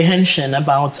this apprehension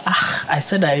about, I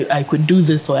said I could do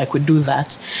this or I could do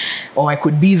that, or I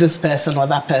could be this person or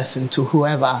that person to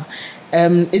whoever,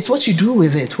 it's what you do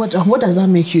with it. What does that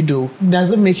make you do?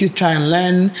 Does it make you try and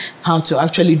learn how to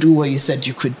actually do what you said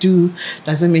you could do?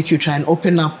 Does it make you try and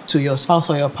open up to your spouse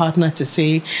or your partner to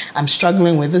say, I'm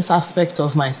struggling with this aspect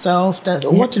of myself?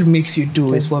 What it makes you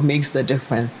do is what makes the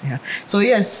difference. Yeah. So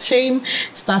yes, shame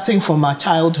starting from our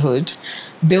childhood,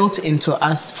 built into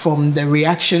us from the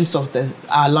reactions of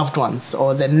our loved ones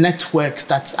or the networks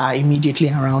that are immediately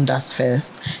around us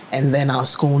first, and then our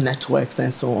school networks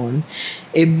and so on.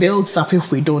 It builds up,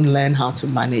 if we don't learn how to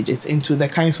manage it, into the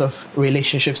kinds of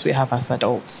relationships we have as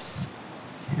adults.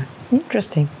 Yeah.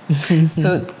 Interesting.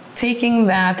 So taking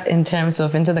that into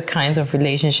the kinds of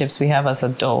relationships we have as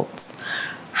adults,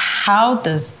 how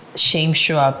does shame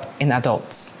show up in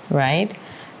adults, right?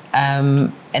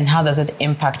 And how does it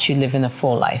impact you living a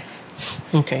full life?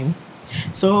 Okay.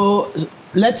 So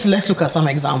let's look at some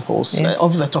examples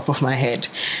off the top of my head.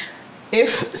 If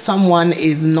someone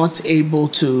is not able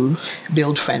to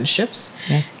build friendships,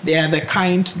 they are the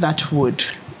kind that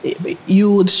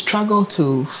you would struggle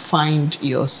to find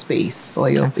your space or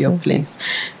your place.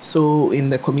 So in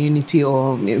the community,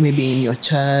 or maybe in your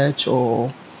church,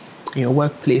 or your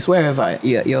workplace, wherever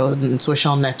your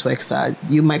social networks are,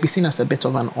 you might be seen as a bit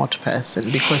of an odd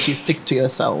person because you stick to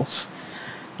yourself,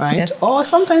 right? Yes. Or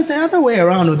sometimes the other way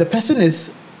around, or the person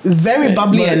is very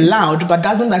bubbly and loud, but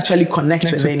doesn't actually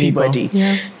connect with anybody.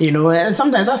 Yeah. You know, and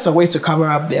sometimes that's a way to cover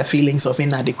up their feelings of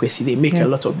inadequacy. They make a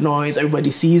lot of noise,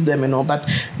 everybody sees them and all, but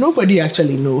nobody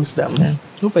actually knows them. Yeah.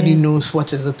 Nobody knows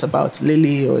what is it about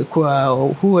Lily or Ikua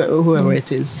or whoever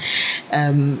it is.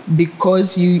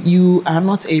 Because you are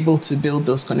not able to build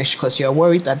those connections because you're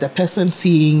worried that the person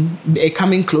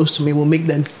coming close to me will make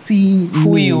them see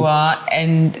who you are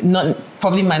and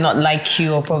probably might not like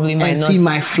you, or probably might not see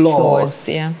my flaws.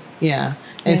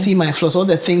 And see my flaws, all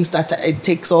the things that it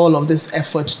takes all of this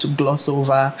effort to gloss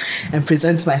over and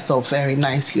present myself very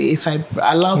nicely. If I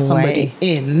allow somebody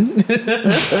in,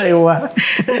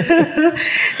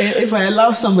 if I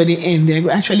allow somebody in, they're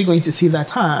actually going to see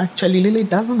that, actually Lily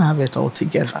doesn't have it all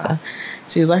together.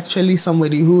 She's actually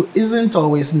somebody who isn't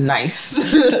always nice.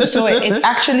 So it's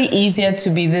actually easier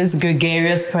to be this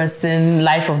gregarious person,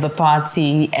 life of the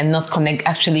party, and not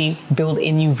actually build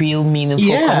any real meaningful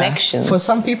connections. For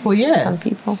some people, yes.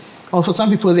 Or for some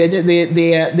people,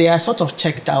 they are sort of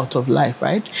checked out of life,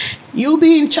 right? You'll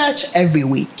be in church every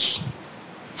week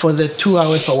for the 2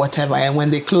 hours or whatever, and when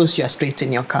they close, you're straight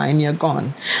in your car and you're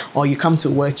gone. Or you come to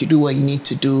work, you do what you need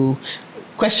to do.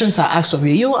 Questions are asked of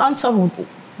you, you'll answer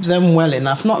them well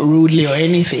enough, not rudely or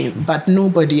anything, but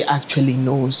nobody actually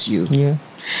knows you. Yeah.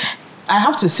 I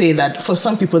have to say that for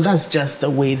some people, that's just the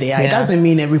way they are. Yeah. It doesn't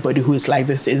mean everybody who is like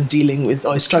this is dealing with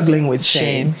or struggling with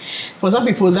shame. For some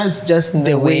people, that's just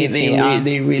the way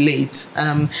they relate.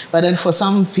 But then for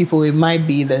some people, it might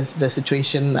be the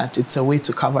situation that it's a way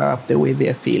to cover up the way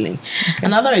they're feeling. Okay.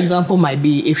 Another example might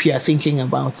be if you are thinking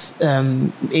about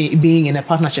being in a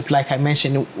partnership, like I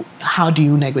mentioned, how do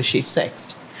you negotiate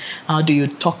sex? How do you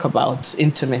talk about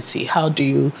intimacy? How do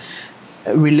you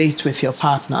relate with your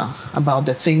partner about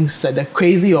the things, the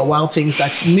crazy or wild things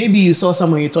that maybe you saw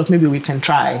somewhere, you thought maybe we can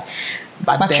try,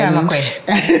 but then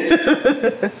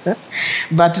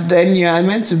you are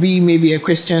meant to be maybe a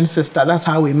Christian sister. That's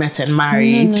how we met and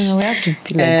married. No, we have to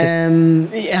be like this.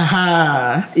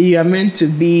 You are meant to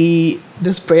be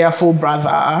this prayerful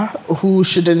brother who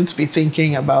shouldn't be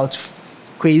thinking about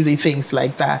crazy things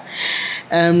like that.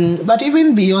 But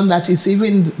even beyond that, it's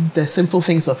even the simple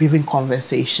things of even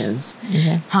conversations.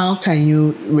 How can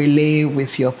you relay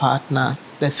with your partner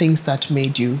the things that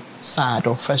made you sad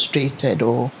or frustrated,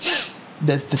 or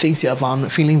the things you're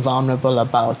feeling vulnerable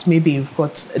about? Maybe you've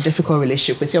got a difficult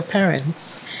relationship with your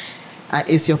parents.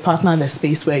 Is your partner the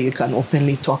space where you can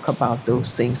openly talk about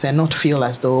those things and not feel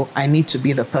as though I need to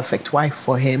be the perfect wife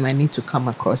for him, I need to come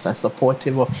across as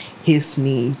supportive of his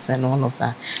needs and all of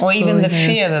that? Or even the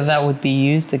fear that would be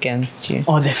used against you.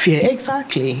 Or the fear,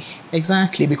 exactly.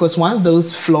 Because once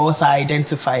those flaws are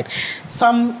identified,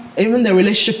 even the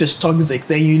relationship is toxic,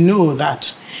 then you know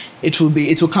that it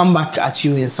will come back at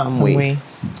you in some way.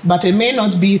 But it may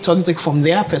not be toxic from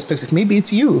their perspective. Maybe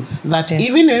it's you. That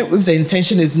even if the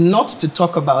intention is not to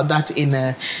talk about that in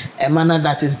a manner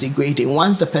that is degrading,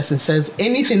 once the person says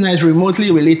anything that is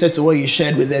remotely related to what you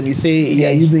shared with them, you say,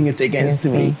 you're using it against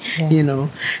me. You know.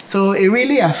 So it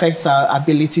really affects our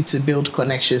ability to build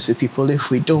connections with people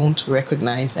if we don't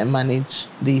recognize and manage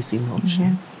these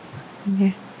emotions.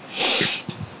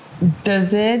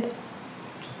 Does it,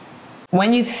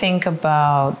 when you think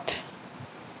about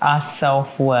our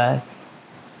self-worth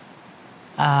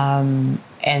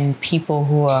and people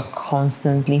who are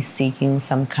constantly seeking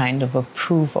some kind of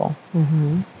approval,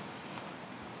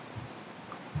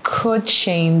 could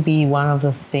shame be one of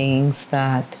the things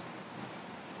that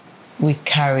we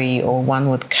carry, or one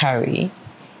would carry,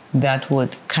 that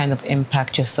would kind of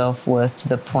impact your self-worth to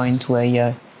the point where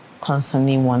you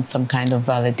constantly want some kind of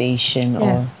validation?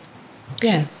 Yes.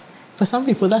 Yes. For some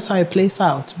people, that's how it plays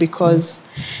out, because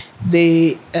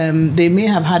they may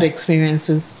have had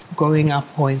experiences growing up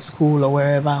or in school or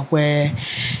wherever where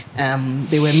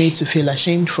they were made to feel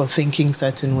ashamed for thinking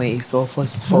certain ways, or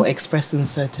for expressing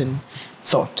certain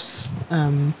thoughts.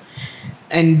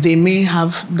 And they may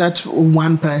have that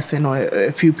one person or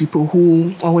a few people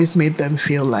who always made them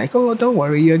feel like, oh, don't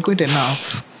worry, you're good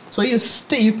enough. So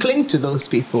you cling to those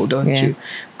people, don't you?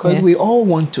 Because we all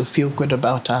want to feel good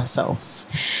about ourselves.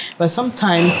 But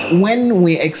sometimes when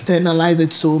we externalize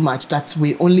it so much that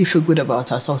we only feel good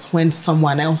about ourselves when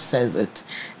someone else says it,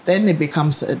 then it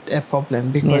becomes a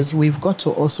problem, because we've got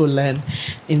to also learn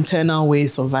internal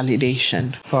ways of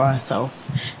validation for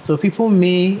ourselves. So people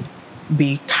may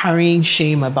be carrying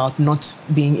shame about not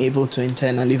being able to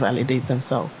internally validate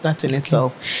themselves. That in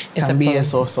itself can be a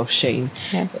source of shame.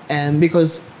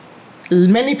 Because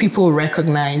many people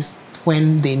recognize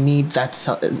when they need that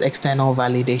external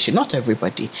validation. Not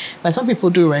everybody, but some people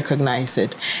do recognize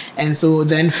it. And so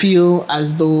then feel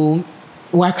as though,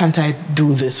 why can't I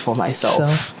do this for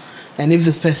myself? And if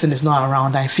this person is not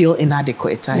around, I feel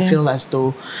inadequate. I feel as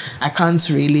though I can't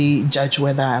really judge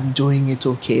whether I'm doing it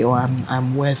okay, or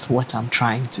I'm worth what I'm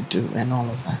trying to do, and all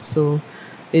of that. So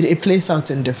it plays out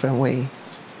in different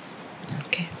ways.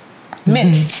 Okay.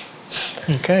 Myths.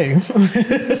 Okay.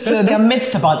 So there are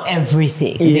myths about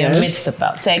everything. There are myths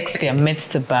about sex. There are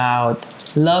myths about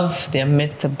love. There are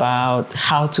myths about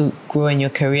how to grow in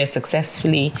your career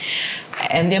successfully.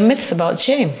 And there are myths about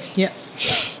shame. Yeah.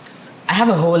 I have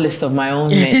a whole list of my own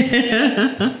myths.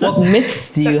 What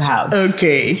myths do you have?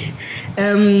 Okay.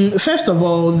 First of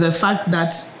all, the fact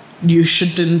that you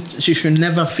should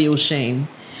never feel shame,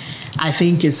 I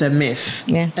think it's a myth.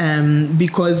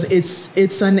 Because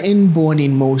it's an inborn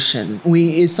emotion.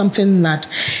 It's something that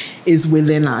is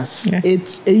within us.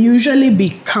 It usually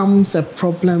becomes a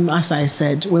problem, as I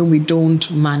said, when we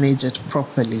don't manage it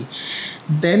properly.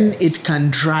 Then it can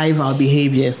drive our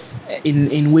behaviors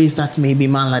in ways that may be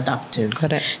maladaptive.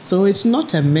 So it's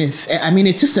not a myth. I mean,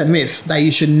 it is a myth that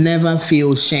you should never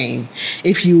feel shame.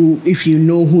 If you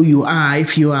know who you are,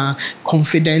 if you are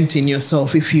confident in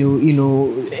yourself, if you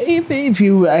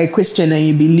are a Christian and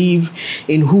you believe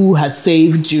in who has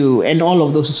saved you and all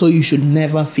of those, so you should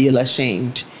never feel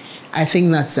ashamed. I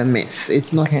think that's a myth.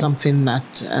 It's not something that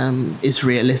is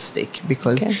realistic,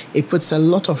 because it puts a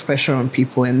lot of pressure on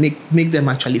people and make them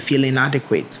actually feel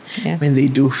inadequate when they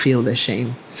do feel the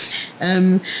shame.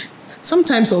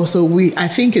 Sometimes also, I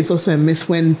think it's also a myth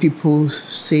when people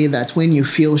say that when you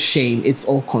feel shame, it's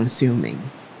all consuming.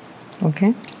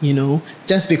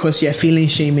 Just because you're feeling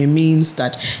shame, it means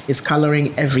that it's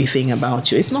coloring everything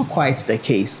about you. It's not quite the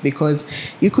case, because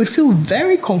you could feel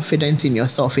very confident in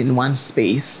yourself in one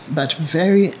space, but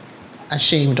very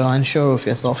ashamed or unsure of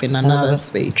yourself in another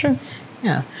space. True.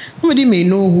 Yeah. Somebody may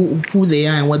know who they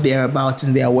are and what they are about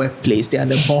in their workplace. They are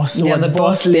the boss. They are the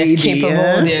boss lady. They're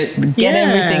capable. They get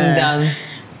everything done.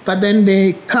 But then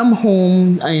they come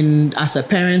home, and as a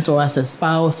parent or as a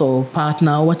spouse or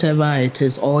partner, whatever it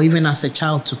is, or even as a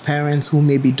child to parents who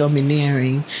may be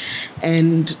domineering,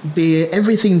 and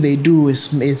everything they do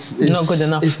is not good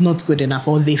enough. It's not good enough,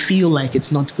 or they feel like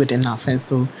it's not good enough. And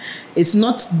so it's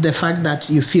not the fact that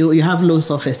you feel you have low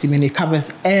self-esteem and it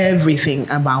covers everything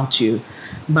about you.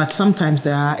 But sometimes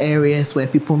there are areas where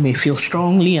people may feel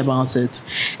strongly about it.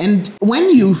 And when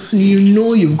you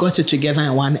know you've got it together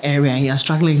in one area and you're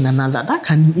struggling in another, that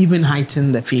can even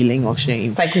heighten the feeling of shame.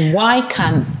 It's like, why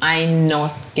can't I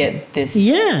not get this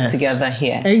together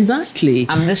here? Exactly.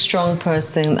 I'm this strong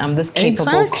person. I'm this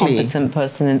capable, competent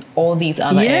person in all these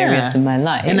other areas in my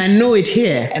life. And I know it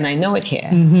here. I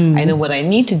know what I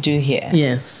need to do here.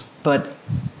 Yes. But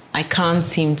I can't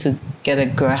seem to get a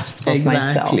grasp of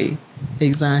myself.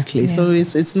 Exactly. So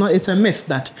it's a myth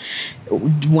that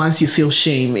once you feel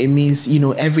shame, it means,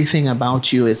 everything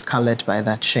about you is colored by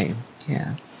that shame.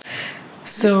 Yeah.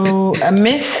 So a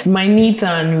myth, my needs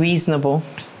are unreasonable.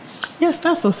 Yes,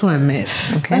 that's also a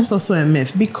myth. That's also a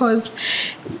myth, because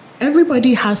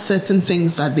everybody has certain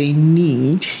things that they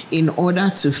need in order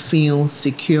to feel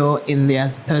secure in their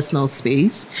personal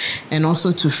space, and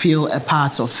also to feel a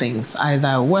part of things, either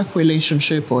a work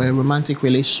relationship or a romantic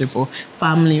relationship or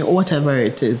family or whatever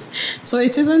it is. So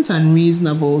it isn't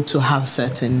unreasonable to have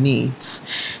certain needs.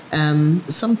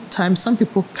 Sometimes some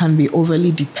people can be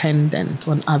overly dependent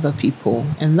on other people,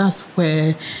 and that's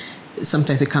where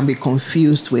sometimes it can be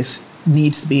confused with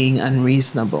needs being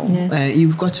unreasonable. Yeah.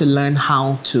 You've got to learn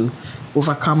how to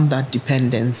overcome that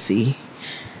dependency.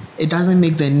 It doesn't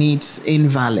make the needs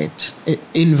invalid,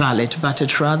 but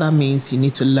it rather means you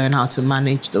need to learn how to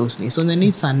manage those needs. So the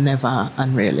needs are never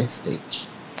unrealistic.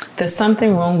 There's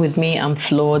something wrong with me. I'm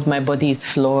flawed. My body is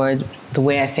flawed. The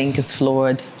way I think is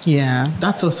flawed. Yeah,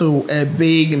 that's also a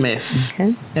big myth.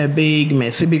 Okay. A big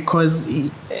myth, because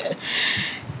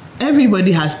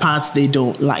everybody has parts they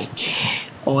don't like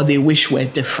or they wish were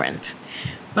different.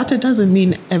 But it doesn't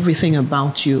mean everything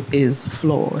about you is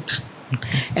flawed.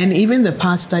 Okay. And even the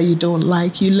parts that you don't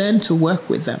like, you learn to work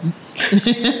with them.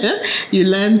 You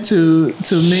learn to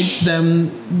make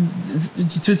them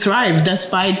to thrive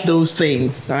despite those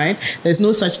things, right? There's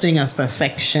no such thing as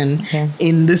perfection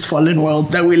in this fallen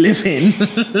world that we live in.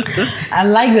 I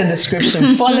like the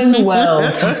description, fallen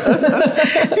world.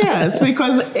 Yes,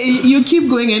 because you keep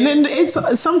going, and then it's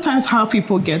sometimes how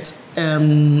people get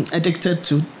addicted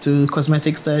to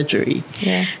cosmetic surgery.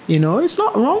 Yeah. You know, it's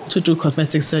not wrong to do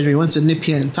cosmetic surgery. You want to nip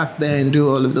here and tuck there and do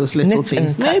all of those little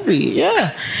things. Maybe, yeah.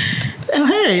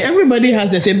 Hey, everybody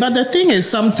has their thing. But the thing is,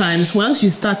 sometimes once you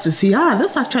start to see,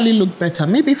 this actually look better.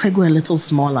 Maybe if I go a little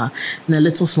smaller, and a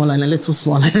little smaller, and a little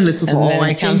smaller, and a little smaller, or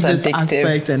I change this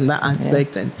aspect and that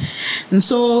aspect. Yeah. And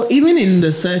so even in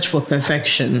the search for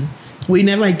perfection, we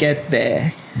never get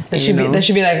there. There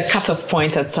should be like a cut-off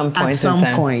point at some point. At some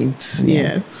point,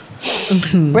 yes.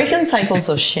 Breaking cycles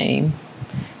of shame.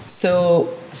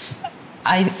 So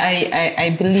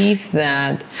I believe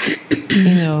that,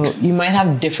 you might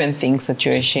have different things that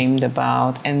you're ashamed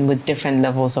about, and with different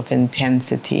levels of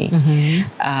intensity.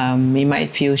 Mm-hmm. You might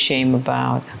feel shame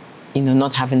about,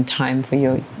 not having time for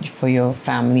your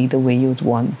family the way you'd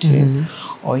want to.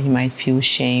 Mm-hmm. Or you might feel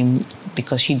shame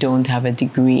because you don't have a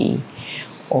degree.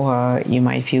 Or you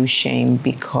might feel shame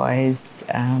because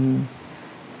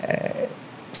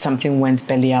something went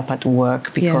belly up at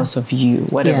work because of you,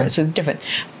 whatever. Yeah. So it's different.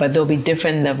 But there'll be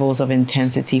different levels of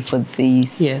intensity for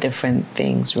these different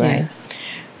things, right? Yes.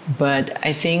 But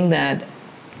I think that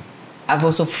I've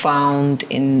also found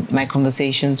in my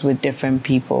conversations with different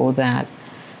people that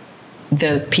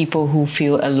the people who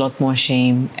feel a lot more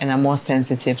shame and are more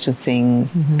sensitive to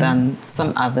things than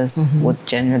some others would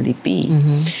generally be.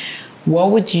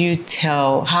 What would you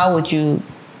how would you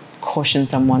caution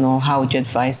someone, or how would you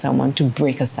advise someone to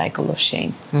break a cycle of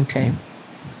shame? Okay.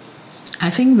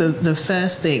 I think the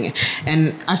first thing,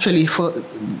 and actually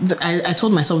I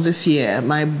told myself this year,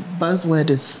 my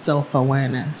buzzword is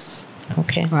self-awareness.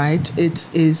 Okay. Right? It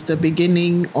is the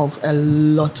beginning of a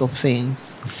lot of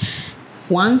things.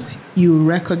 Once you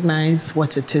recognize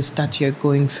what it is that you're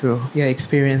going through, you're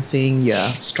experiencing, you're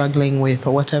struggling with,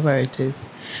 or whatever it is,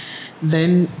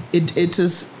 then it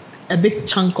is a big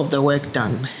chunk of the work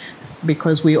done,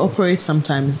 because we operate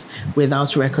sometimes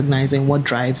without recognizing what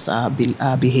drives our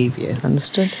behaviors.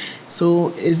 Understood.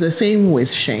 So it's the same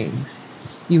with shame.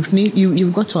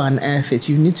 You've got to unearth it.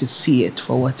 You need to see it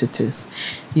for what it is.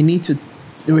 You need to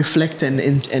reflect and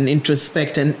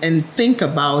introspect and think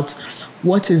about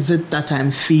what is it that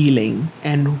I'm feeling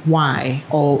and why,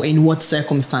 or in what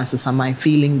circumstances am I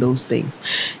feeling those things.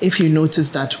 If you notice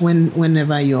that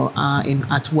whenever you are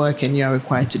at work and you're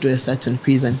required to do a certain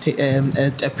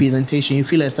presentation, you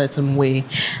feel a certain way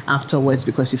afterwards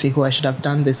because you think, I should have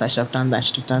done this, I should have done that, I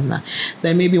should have done that.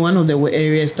 Then maybe one of the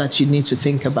areas that you need to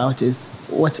think about is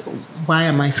why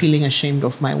am I feeling ashamed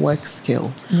of my work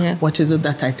skill? Yeah. What is it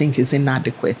that I think is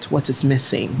inadequate? What is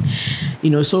missing?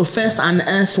 So first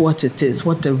unearth what it is,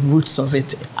 what the roots of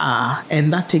it are,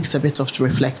 and that takes a bit of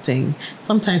reflecting.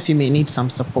 Sometimes you may need some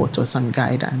support or some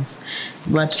guidance,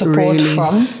 but support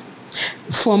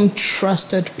from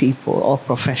trusted people or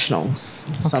professionals.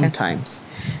 Sometimes,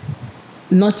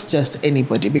 not just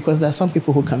anybody, because there are some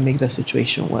people who can make the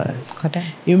situation worse. Okay.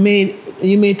 You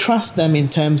may trust them in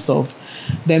terms of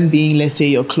them being, let's say,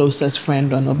 your closest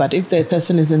friend or no, but if the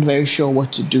person isn't very sure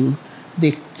what to do,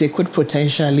 they could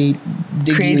potentially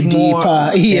dig you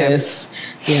deeper. Yes.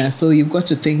 Yeah. So you've got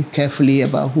to think carefully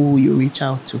about who you reach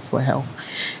out to for help.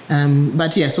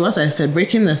 But so as I said,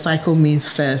 breaking the cycle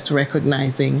means first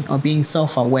recognizing or being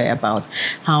self-aware about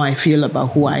how I feel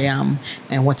about who I am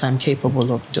and what I'm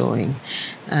capable of doing.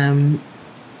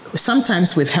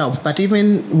 Sometimes with help, but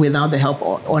even without the help,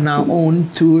 on our own,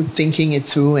 through thinking it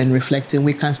through and reflecting,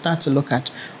 we can start to look at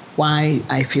why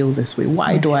I feel this way.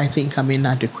 Why do I think I'm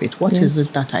inadequate? What is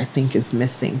it that I think is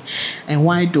missing? And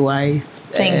why do I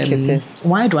think it is?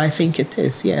 Why do I think it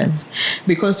is? Yes.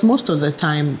 Because most of the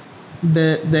time,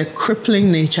 the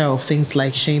crippling nature of things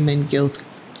like shame and guilt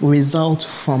result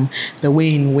from the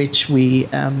way in which we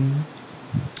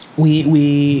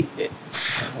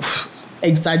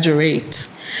exaggerate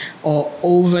or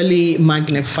overly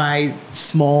magnify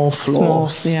small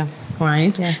flaws. yeah.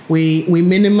 Right? Yeah. We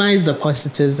minimize the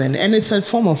positives, and it's a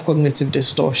form of cognitive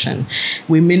distortion.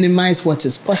 We minimize what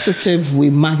is positive, we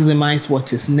maximize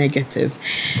what is negative.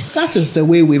 That is the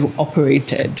way we've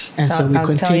operated. And so we I'll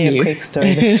continue. tell you a quick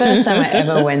story. The first time I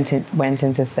ever went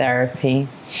into therapy,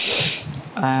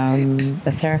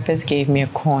 the therapist gave me a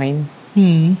coin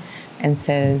and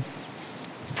says,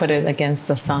 put it against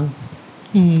the sun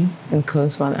and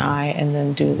close one eye and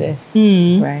then do this,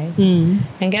 right?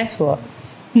 And guess what?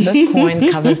 This coin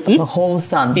covers the whole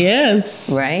sun.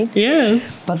 Yes. Right?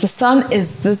 Yes. But the sun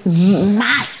is this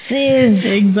massive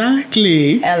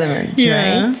Exactly. element,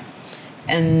 Yeah. right?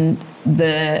 And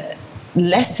the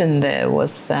lesson there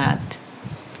was that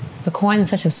the coin is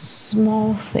such a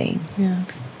small thing. Yeah.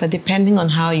 But depending on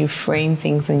how you frame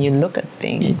things and you look at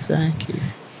things, Exactly.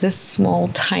 this small,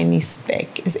 tiny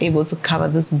speck is able to cover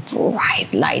this bright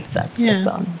light that's the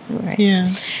sun, right? Yeah.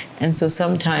 And so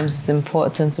sometimes it's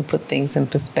important to put things in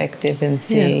perspective and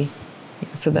say, Yes.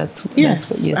 so that's what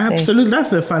Yes, you're saying. absolutely. That's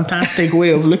the fantastic way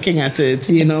of looking at it,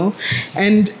 you know.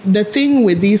 And the thing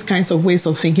with these kinds of ways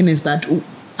of thinking is that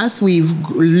as we've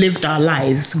lived our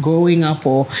lives, growing up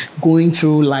or going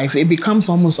through life, it becomes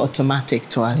almost automatic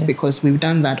to us because we've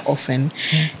done that often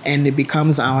and it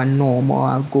becomes our norm or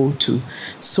our go-to.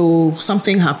 So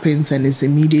something happens and it's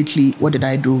immediately, what did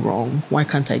I do wrong? Why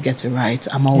can't I get it right?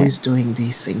 I'm always doing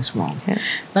these things wrong.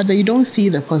 But you don't see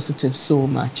the positive so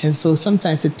much. And so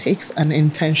sometimes it takes an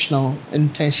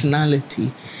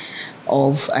intentionality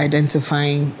of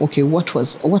identifying, okay,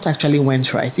 what actually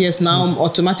went right? Yes, now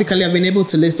automatically I've been able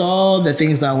to list all the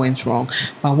things that went wrong,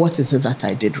 but what is it that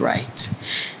I did right?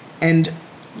 And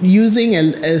using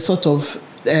a sort of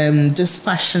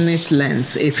dispassionate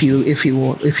lens, if you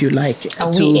like.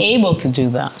 Are we able to do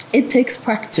that? It takes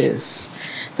practice.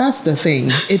 That's the thing.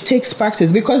 It takes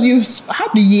practice because you've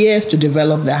had years to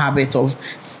develop the habit of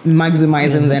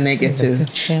maximizing the negative.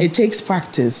 It takes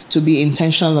practice to be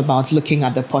intentional about looking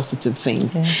at the positive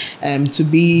things, to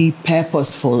be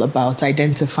purposeful about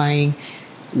identifying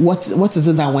what is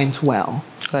it that went well.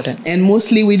 Got it. And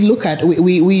mostly we look at,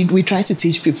 we try to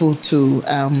teach people to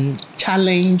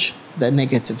challenge the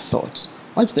negative thoughts.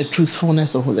 What's the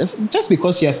truthfulness of this? Just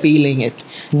because you're feeling it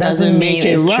doesn't make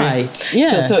it right.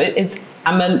 Yes. So it's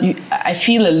I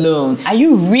feel alone. Are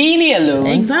you really alone?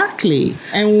 Exactly.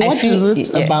 And what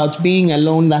is it about being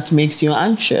alone that makes you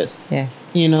anxious? Yeah.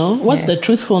 You know, what's the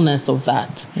truthfulness of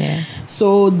that? Yeah.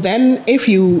 So then if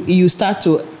you start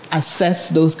to assess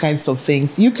those kinds of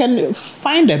things, you can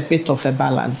find a bit of a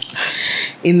balance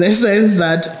in the sense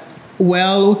that,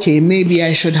 well, okay, maybe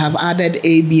I should have added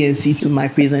A, B, and C to my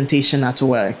presentation at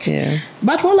work. Yeah.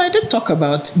 But I did talk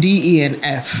about D, E, and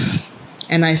F.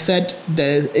 And I said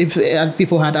if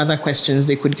people had other questions,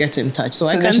 they could get in touch. So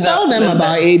I can tell them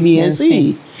about A, B, and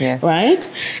C. Yes. Right?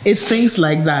 It's things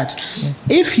like that. Yes.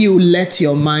 If you let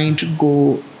your mind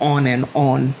go on and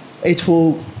on, it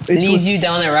leads you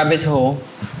down a rabbit hole.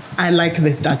 I like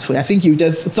that way. I think you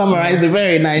just summarized it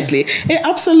very nicely. It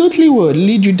absolutely would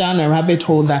lead you down a rabbit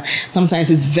hole that sometimes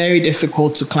is very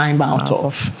difficult to climb out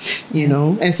of, you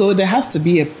know. And so there has to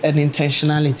be an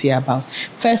intentionality about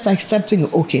first accepting,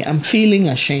 okay, I'm feeling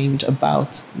ashamed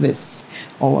about this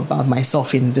or about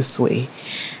myself in this way.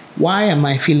 Why am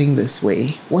I feeling this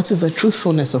way? What is the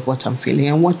truthfulness of what I'm feeling?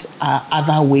 And what are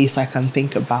other ways I can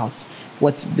think about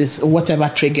whatever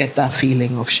triggered that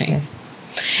feeling of shame?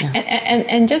 Yeah.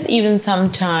 And just even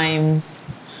sometimes,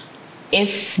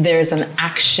 if there's an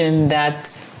action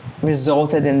that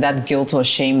resulted in that guilt or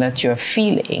shame that you're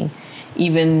feeling,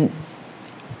 even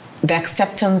the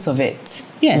acceptance of it,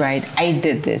 right? I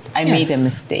did this. I made a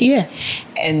mistake. Yes.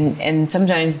 And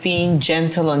sometimes being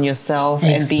gentle on yourself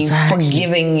and being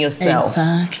forgiving yourself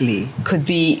could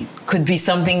be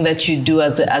something that you do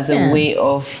as a way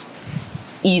of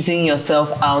easing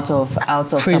yourself out of some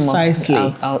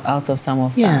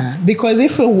of that. Because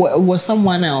if it was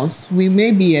someone else, we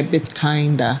may be a bit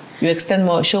kinder. You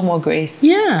show more grace.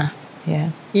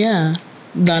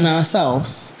 Than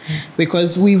ourselves,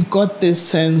 because we've got this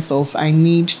sense of I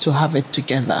need to have it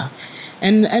together,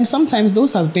 and sometimes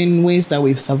those have been ways that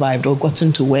we've survived or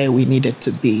gotten to where we needed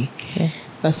to be.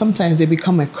 But sometimes they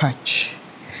become a crutch.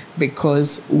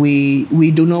 Because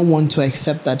we do not want to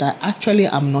accept that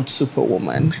I'm not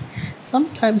Superwoman.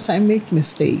 Sometimes I make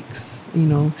mistakes, you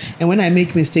know, and when I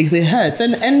make mistakes, it hurts.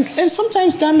 And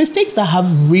sometimes there are mistakes that have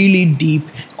really deep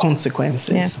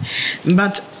consequences.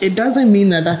 But it doesn't mean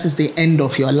that is the end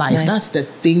of your life. That's the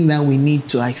thing that we need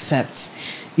to accept.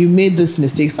 you made this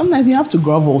mistake. Sometimes you have to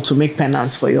grovel to make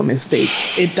penance for your mistake.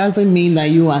 It doesn't mean that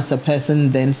you as a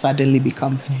person then suddenly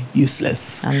becomes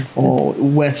useless or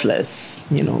worthless.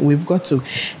 You know, we've got to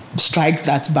strike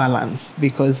that balance,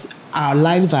 because our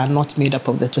lives are not made up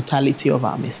of the totality of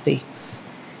our mistakes.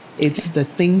 It's the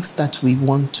things that we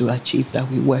want to achieve that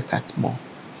we work at more.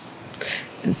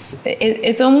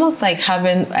 It's almost like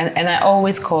having, and I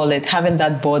always call it having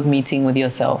that board meeting with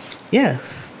yourself.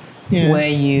 Yes. Where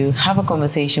you have a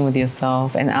conversation with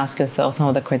yourself and ask yourself some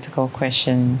of the critical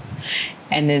questions.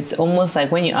 And it's almost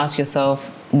like when you ask yourself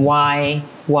why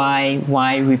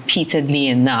repeatedly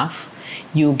enough,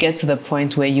 you get to the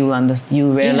point where you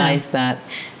realize that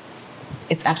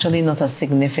it's actually not as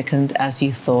significant as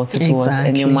you thought it was,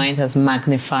 and your mind has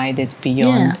magnified it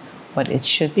beyond what it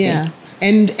should be.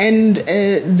 And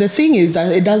the thing is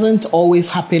that it doesn't always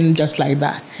happen just like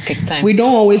that. It takes time. We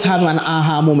don't always have an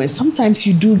aha moment. Sometimes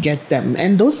you do get them,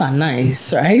 and those are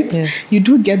nice, right? Yeah. You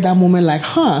do get that moment like,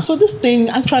 so this thing,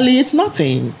 actually, it's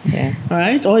nothing. Yeah.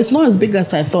 Right? Or it's not as big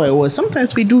as I thought it was.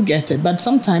 Sometimes we do get it, but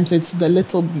sometimes it's the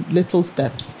little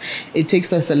steps. It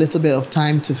takes us a little bit of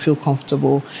time to feel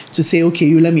comfortable, to say, okay,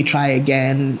 you let me try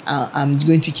again. I'm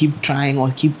going to keep trying or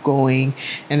keep going.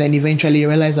 And then eventually you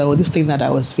realize that, this thing that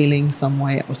I was feeling some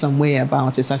way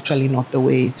about is actually not the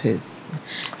way it is.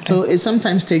 Okay. So it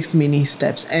sometimes takes many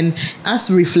steps, and us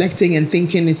reflecting and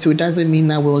thinking it through doesn't mean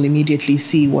that we'll immediately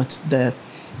see what's the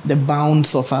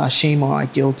bounds of our shame or our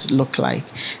guilt look like.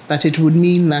 But it would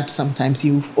mean that sometimes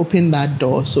you've opened that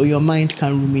door so your mind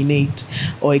can ruminate,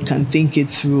 or it can think it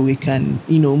through. It can,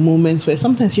 moments where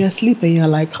sometimes you're asleep and you're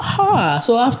like,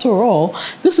 so after all,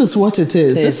 this is what it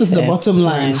is. This is the bottom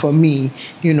line for me.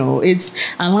 It's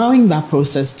allowing that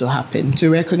process to happen, to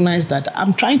recognize that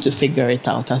I'm trying to figure it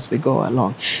out as we go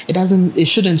along. It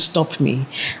shouldn't stop me.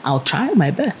 I'll try my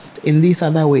best in these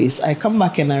other ways. I come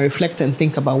back and I reflect and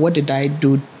think about, what did I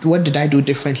do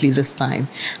differently this time?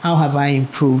 How have I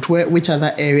improved? Which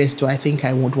other areas do I think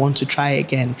I would want to try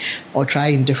again, or try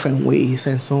in different ways,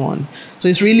 and so on. So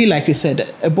it's really, like you said,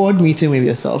 a board meeting with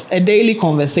yourself, a daily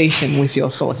conversation with your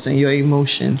thoughts and your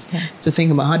emotions, to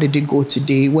think about, how did it go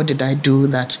today? What did I do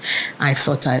that I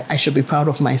thought I should be proud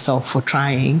of myself for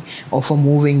trying or for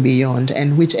moving beyond?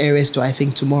 And which areas do I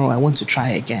think tomorrow I want to try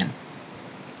again?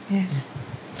 Yeah.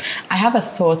 I have a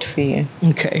thought for you.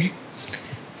 Okay.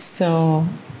 So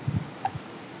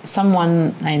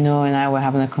someone I know and I were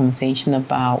having a conversation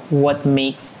about what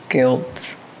makes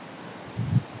guilt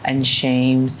and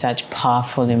shame such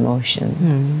powerful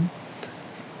emotions. Mm-hmm.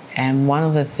 And one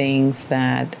of the things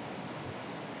that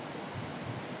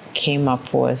came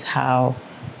up was how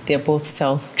they're both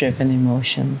self-driven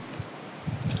emotions.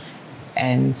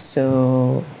 And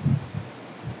so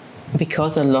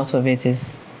because a lot of it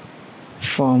is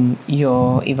from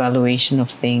your evaluation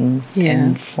of things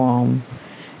and from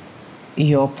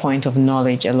your point of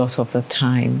knowledge a lot of the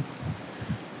time,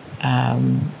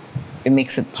 it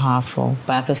makes it powerful.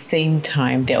 But at the same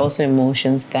time, there are also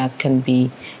emotions that can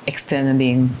be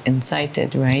externally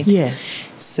incited, right?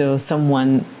 Yes. So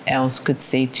someone else could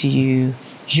say to you,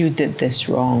 you did this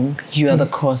wrong. You are the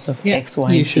cause of X, Y,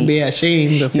 Z. You should be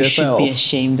ashamed of yourself. You should be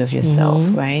ashamed of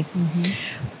yourself, right? Mm-hmm.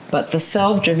 But the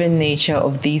self-driven nature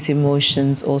of these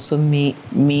emotions also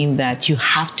mean that you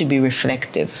have to be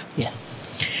reflective.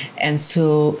 Yes. And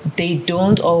so they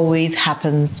don't always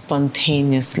happen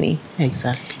spontaneously.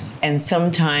 Exactly. And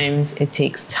sometimes it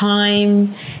takes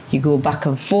time. You go back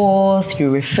and forth, you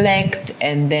reflect,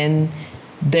 and then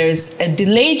there's a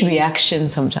delayed reaction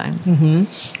sometimes,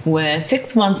 where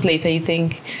 6 months later you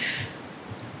think,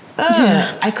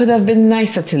 I could have been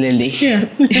nicer to Lily. Yeah.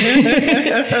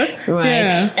 Right.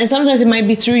 Yeah. And sometimes it might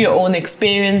be through your own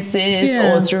experiences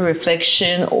or through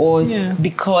reflection or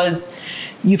because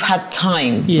you've had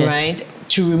time, right,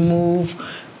 to remove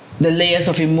the layers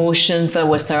of emotions that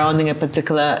were surrounding a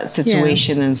particular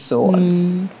situation and so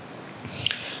on.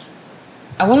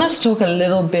 I want us to talk a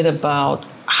little bit about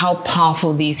how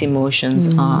powerful these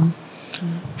emotions are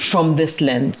from this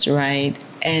lens, right?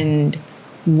 And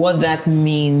what that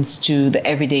means to the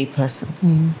everyday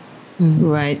person,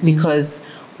 right? Because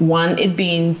one, it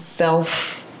being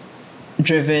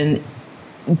self-driven,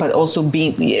 but also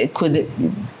being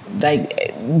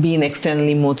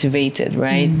externally motivated,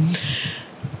 right?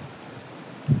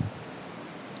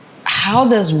 How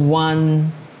does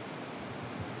one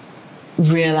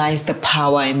realize the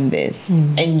power in this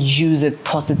and use it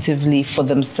positively for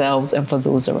themselves and for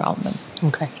those around them?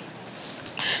 Okay.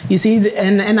 You see,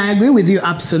 and I agree with you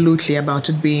absolutely about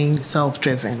it being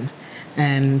self-driven,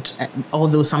 and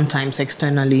although sometimes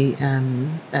externally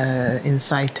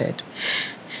incited.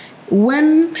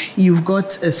 When you've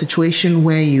got a situation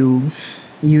where you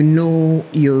you know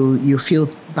you feel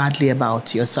badly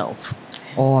about yourself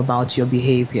or about your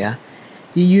behavior,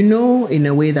 you know in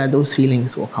a way that those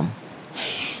feelings will come.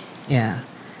 Yeah.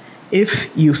 If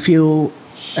you feel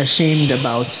ashamed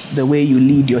about the way you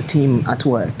lead your team at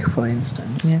work, for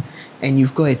instance, and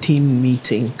you've got a team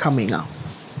meeting coming up,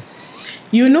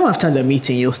 you know after the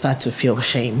meeting you'll start to feel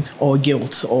shame or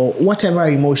guilt or whatever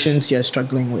emotions you're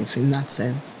struggling with in that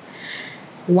sense.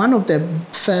 One of the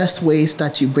first ways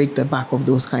that you break the back of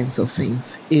those kinds of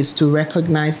things is to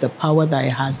recognize the power that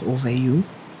it has over you,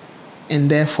 and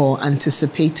therefore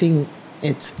anticipating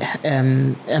it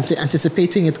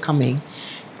coming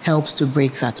helps to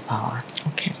break that power.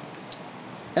 Okay.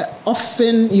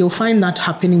 Often you'll find that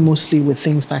happening mostly with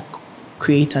things that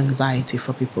create anxiety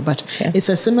for people, but it's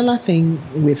a similar thing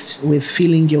with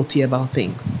feeling guilty about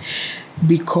things,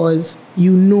 because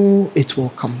you know it will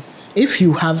come. If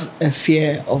you have a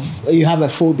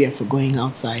phobia for going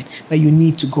outside, but you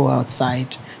need to go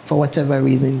outside for whatever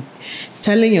reason,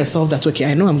 telling yourself that,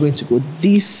 okay, I know I'm going to go,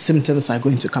 these symptoms are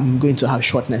going to come, I'm going to have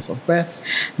shortness of breath,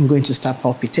 I'm going to start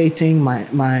palpitating,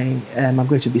 I'm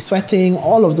going to be sweating,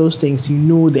 all of those things, you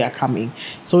know they are coming.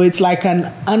 So it's like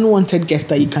an unwanted guest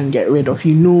that you can get rid of.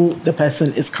 You know the person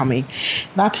is coming.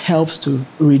 That helps to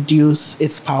reduce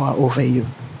its power over you.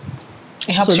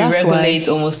 It helps you regulate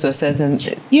almost to a certain...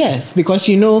 Yes, because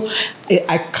you know,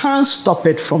 I can't stop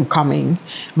it from coming,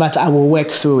 but I will work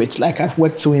through it. Like I've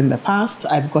worked through in the past,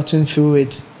 I've gotten through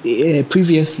it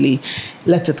previously.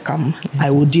 Let it come. Yes.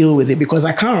 I will deal with it because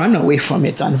I can't run away from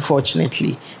it,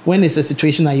 unfortunately, when it's a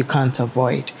situation that you can't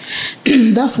avoid.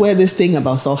 That's where this thing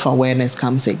about self-awareness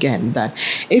comes again, that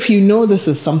if you know this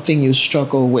is something you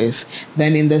struggle with,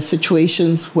 then in the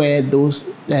situations where those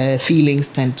feelings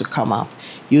tend to come up,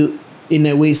 you, in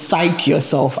a way, psych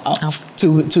yourself up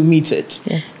to meet it.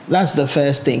 Yeah. That's the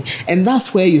first thing. And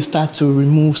that's where you start to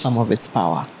remove some of its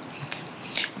power. Okay.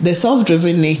 The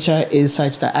self-driven nature is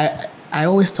such that I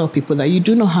always tell people that you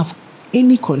do not have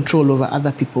any control over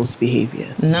other people's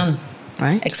behaviors. None.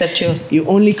 Right? Except yours. You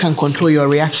only can control your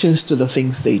reactions to the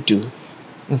things they do.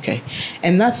 Okay.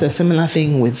 And that's a similar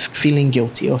thing with feeling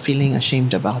guilty or feeling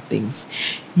ashamed about things.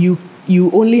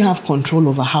 You only have control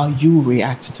over how you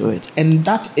react to it. And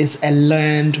that is a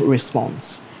learned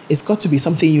response. It's got to be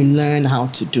something you learn how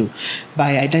to do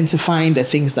by identifying the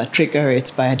things that trigger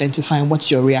it, by identifying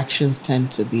what your reactions tend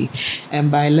to be,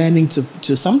 and by learning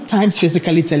to sometimes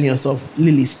physically tell yourself,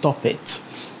 Lily, stop it.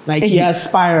 Like you're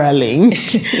spiraling.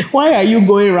 Why are you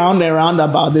going round and round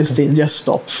about this thing? Just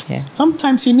stop. Yeah.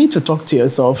 Sometimes you need to talk to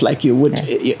yourself like you would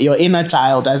your inner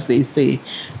child, as they say,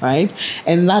 right?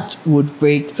 And that would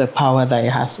break the power that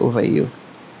it has over you.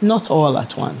 Not all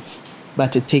at once,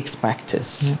 but it takes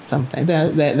practice. Yeah. Sometimes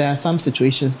there are some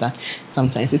situations that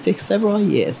sometimes it takes several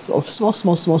years of small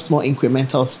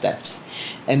incremental steps,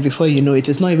 and before you know it,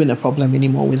 it's not even a problem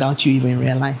anymore without you even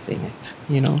realizing it.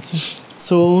 You know,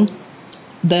 so.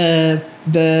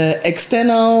 The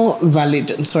external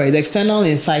the external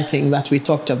inciting that we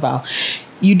talked about,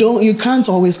 you can't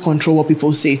always control what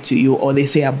people say to you or they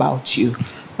say about you,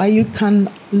 but you can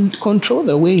control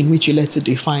the way in which you let it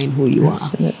define who you are.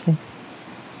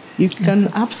 You can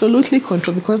absolutely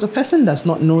control, because the person does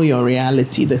not know your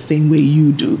reality the same way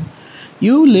you do.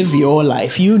 You live your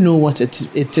life. You know what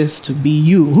it is to be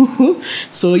you.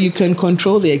 So you can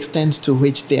control the extent to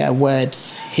which their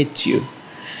words hit you.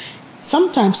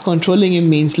 Sometimes controlling it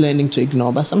means learning to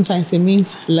ignore, but sometimes it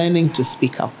means learning to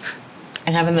speak up.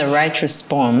 And having the right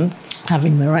response.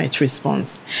 Having the right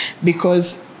response.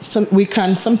 Because we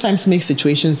can sometimes make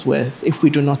situations worse if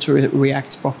we do not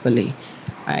react properly.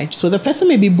 Right? So the person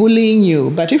may be bullying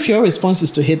you, but if your response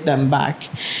is to hit them back,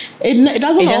 it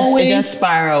just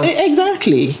spirals.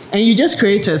 Exactly. And you just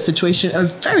create a situation, a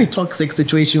very toxic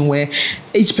situation where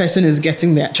each person is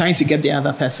trying to get the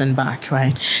other person back,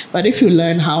 right? But if you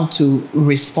learn how to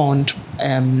respond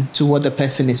to what the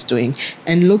person is doing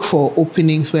and look for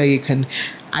openings where you can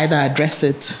either address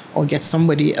it or get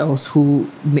somebody else who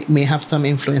may have some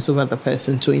influence over the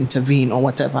person to intervene or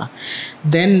whatever,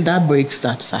 then that breaks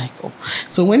that cycle.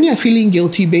 So when you're feeling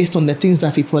guilty based on the things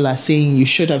that people are saying you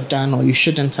should have done or you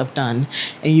shouldn't have done,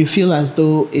 and you feel as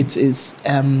though it is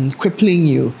crippling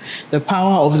you, the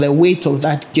power of the weight of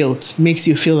that guilt makes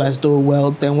you feel as though,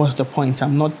 well, then what's the point?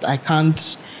 I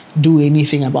can't do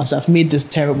anything about it. I've made this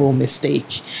terrible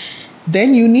mistake.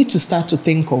 Then you need to start to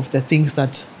think of the things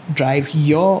that drive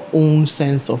your own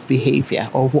sense of behavior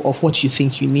or of what you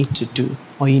think you need to do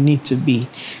or you need to be.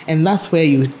 And that's where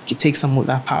you take some of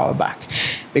that power back.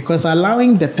 Because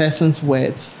allowing the person's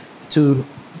words to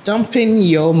dampen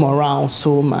your morale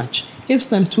so much gives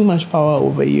them too much power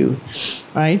over you.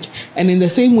 right? And in the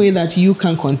same way that you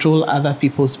can control other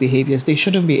people's behaviors, they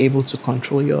shouldn't be able to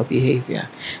control your behavior.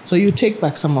 So you take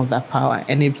back some of that power,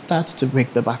 and it starts to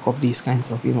break the back of these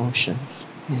kinds of emotions.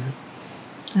 Yeah.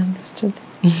 Understood.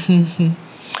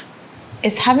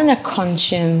 Is having a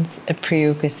conscience a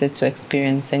prerequisite to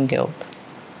experiencing guilt?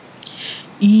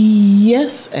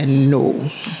 Yes and no.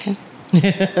 Okay.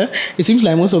 It seems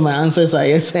like most of my answers are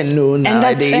yes and no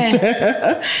nowadays. And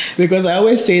that's fair. Because I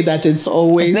always say that it's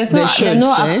always there are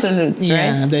no absolutes,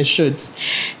 yeah, right? there shoulds.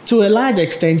 To a large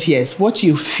extent, yes. What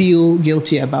you feel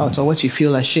guilty about or what you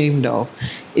feel ashamed of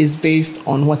is based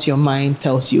on what your mind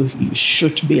tells you you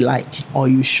should be like or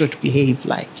you should behave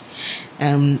like.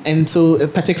 And so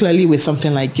particularly with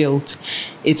something like guilt,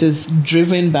 it is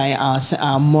driven by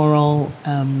our moral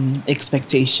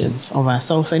expectations of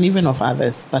ourselves and even of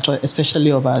others, but especially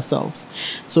of ourselves.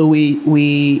 So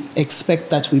we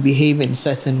expect that we behave in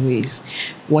certain ways.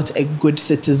 What a good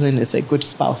citizen is, a good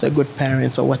spouse, a good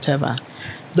parent, or whatever.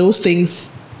 Those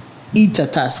things eat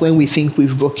at us when we think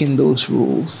we've broken those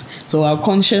rules. So our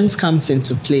conscience comes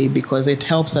into play because it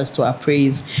helps us to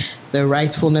appraise the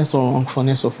rightfulness or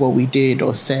wrongfulness of what we did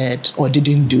or said or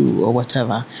didn't do or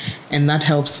whatever. And that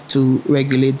helps to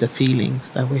regulate the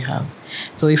feelings that we have.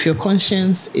 So if your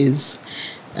conscience is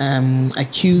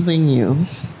accusing you,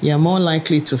 you're more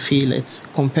likely to feel it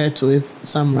compared to if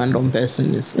some random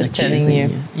person is accusing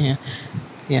you. Yeah.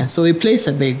 Yeah, so it plays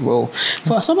a big role.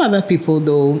 For some other people,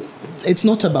 though, it's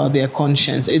not about their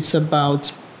conscience. It's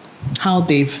about how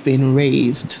they've been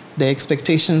raised, the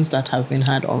expectations that have been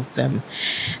had of them.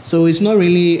 So it's not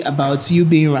really about you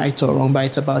being right or wrong, but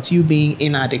it's about you being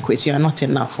inadequate. You're not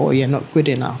enough or you're not good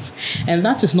enough. And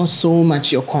that is not so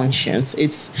much your conscience.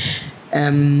 It's,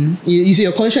 you see,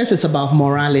 your conscience is about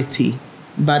morality,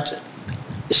 but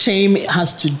shame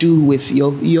has to do with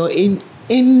your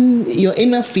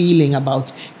inner feeling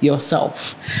about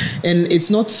yourself. And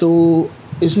it's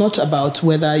not about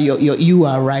whether you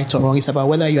are right or wrong. It's about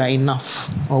whether you are enough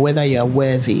or whether you are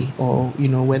worthy or,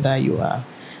 whether you are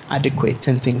adequate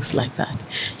and things like that.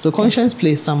 So conscience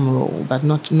plays some role, but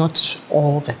not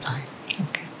all the time.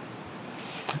 Okay.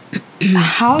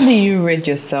 How do you rid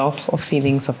yourself of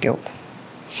feelings of guilt?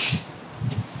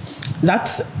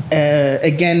 That's,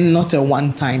 again, not a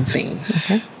one-time thing.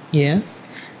 Okay. Yes.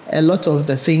 A lot of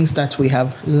the things that we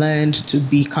have learned to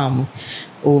become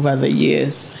over the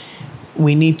years,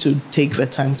 we need to take the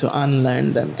time to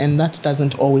unlearn them. And that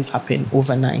doesn't always happen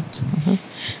overnight.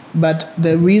 Mm-hmm. But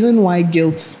the reason why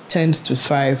guilt tends to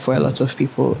thrive for a lot of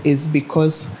people is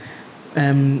because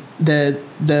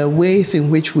the ways in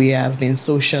which we have been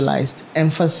socialized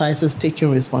emphasizes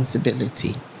taking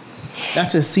responsibility.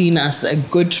 That is seen as a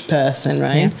good person,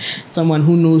 right? Yeah. Someone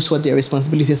who knows what their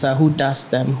responsibilities are, who does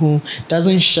them, who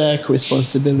doesn't shirk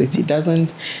responsibility,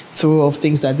 doesn't throw off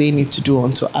things that they need to do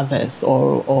onto others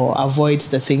or avoids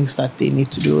the things that they need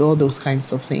to do, all those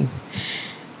kinds of things.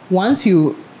 Once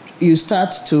you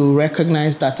start to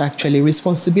recognize that actually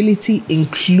responsibility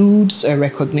includes a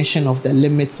recognition of the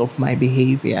limits of my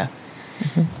behavior,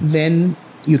 mm-hmm. then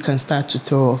you can start to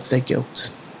throw off the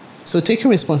guilt. So taking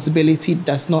responsibility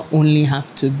does not only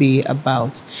have to be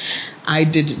about I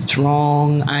did it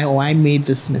wrong, I made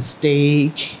this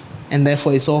mistake, and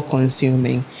therefore it's all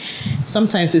consuming.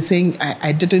 Sometimes it's saying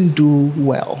I didn't do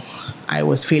well. I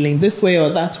was feeling this way or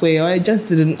that way, or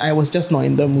I was just not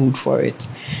in the mood for it.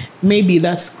 Maybe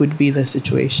that could be the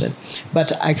situation.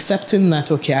 But accepting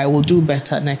that, okay, I will do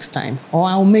better next time, or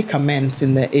I'll make amends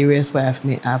in the areas where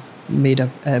I've made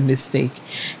a mistake,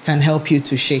 can help you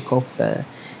to shake off the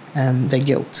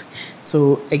guilt.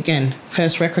 So again,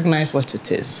 first recognize what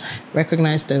it is.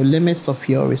 Recognize the limits of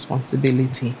your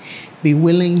responsibility. Be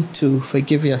willing to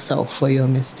forgive yourself for your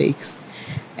mistakes.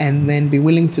 And then be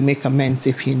willing to make amends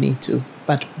if you need to.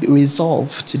 But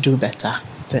resolve to do better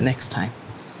the next time.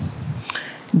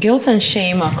 Guilt and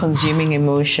shame are consuming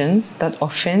emotions that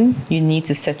often you need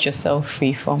to set yourself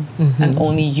free from. Mm-hmm. And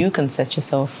only you can set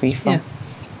yourself free from.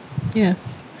 Yes.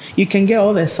 Yes. You can get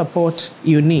all the support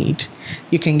you need.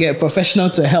 You can get a professional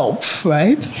to help,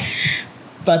 right?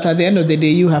 But at the end of the day,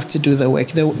 you have to do the work.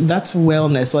 That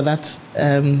wellness or that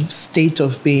state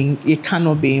of being, it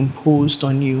cannot be imposed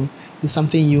on you. It's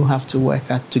something you have to work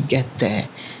at to get there.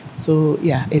 So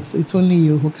yeah, it's only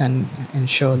you who can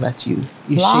ensure that you shake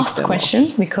them off. Last question,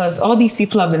 because all these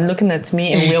people have been looking at me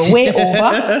and we're way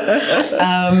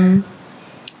over.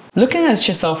 Looking at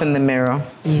yourself in the mirror.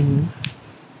 Mm-hmm.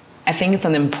 I think it's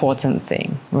an important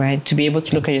thing, right? To be able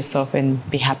to look at yourself and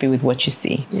be happy with what you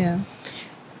see. Yeah.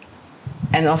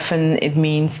 And often it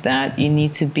means that you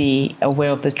need to be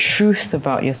aware of the truth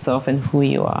about yourself and who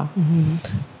you are, mm-hmm.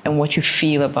 and what you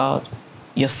feel about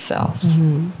yourself.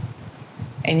 Mm-hmm.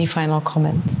 any final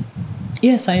comments?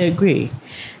 Yes, I agree.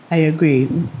 We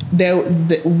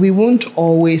won't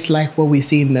always like what we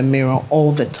see in the mirror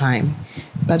all the time,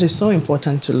 but it's so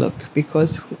important to look,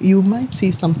 because you might see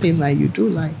something that you do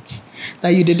like,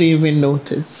 that you didn't even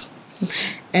notice.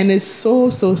 And it's so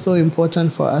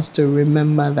important for us to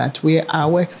remember that we are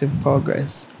works in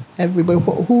progress. Everybody,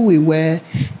 who we were,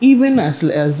 even as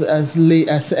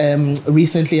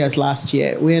recently as last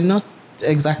year, we are not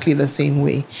exactly the same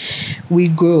way. We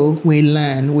grow, we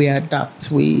learn, we adapt,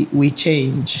 we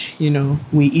change,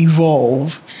 we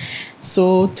evolve.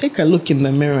 So take a look in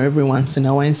the mirror every once in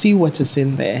a while and see what is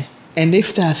in there. And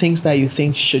if there are things that you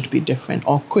think should be different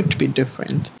or could be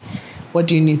different, what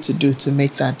do you need to do to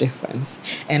make that difference?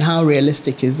 And how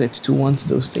realistic is it to want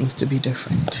those things to be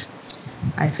different?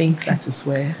 I think that is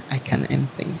where I can end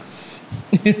things.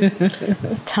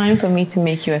 It's time for me to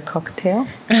make you a cocktail.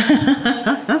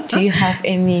 Do you have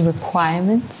any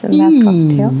requirements in that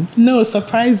cocktail? No,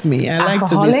 surprise me. I like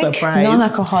to be surprised.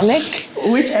 Non-alcoholic?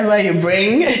 Whichever you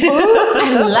bring.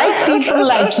 I like people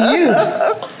like you.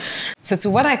 So to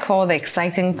what I call the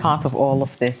exciting part of all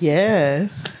of this.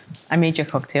 Yes. I made you a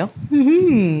cocktail.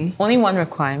 Only one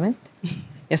requirement.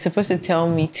 You're supposed to tell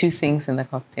me 2 things in the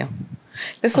cocktail.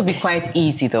 This will be quite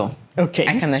easy, though. Okay.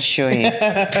 I can assure you.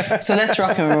 So let's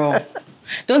rock and roll.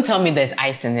 Don't tell me there's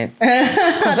ice in it.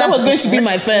 That was going to be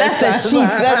my first. That's the cheat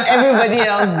that everybody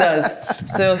else does.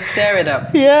 So stir it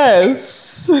up.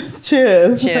 Yes.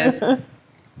 Cheers. Cheers.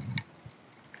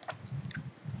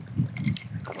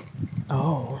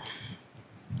 Oh.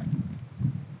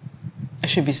 It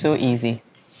should be so easy.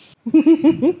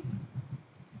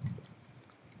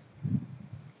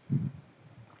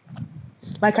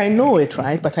 Like, I know it,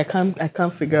 right? But I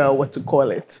can't figure out what to call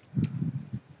it.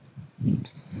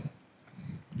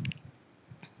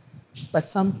 But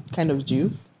some kind of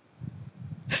juice.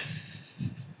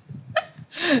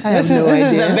 I have no idea.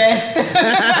 This is the best.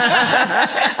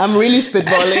 I'm really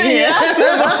spitballing here. I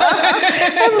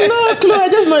have no clue. I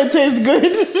just know it tastes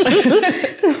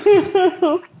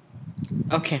good.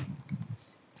 Okay.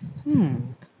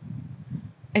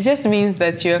 It just means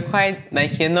that you're quite,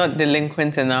 you're not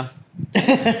delinquent enough.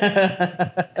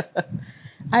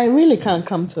 I really can't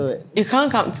come to it. You can't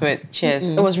come to it. Cheers.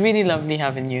 It was really lovely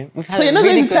having you. So you're not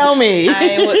going to tell me?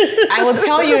 I will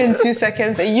tell you in 2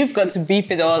 seconds, and you've got to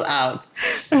beep it all out.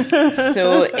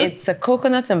 So it's a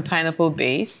coconut and pineapple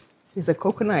base. It's a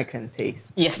coconut I can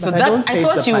taste. Yes, so that I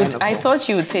thought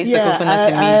you would taste the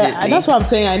coconut immediately. That's what I'm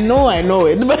saying. I know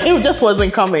it, but it just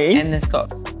wasn't coming. And it's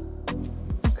got.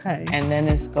 Okay. And then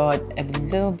it's got a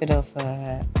little bit of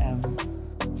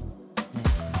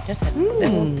just a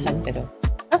little tad bit of.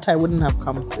 That I wouldn't have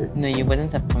come to. No, you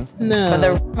wouldn't have come to this. No. But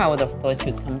the rum, I would have thought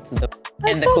you'd come to the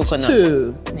and the coconut.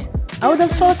 Too. Yes. I would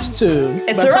have thought too.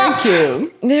 It's but a wrap. Thank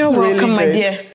you. You're It's welcome, really my good. dear.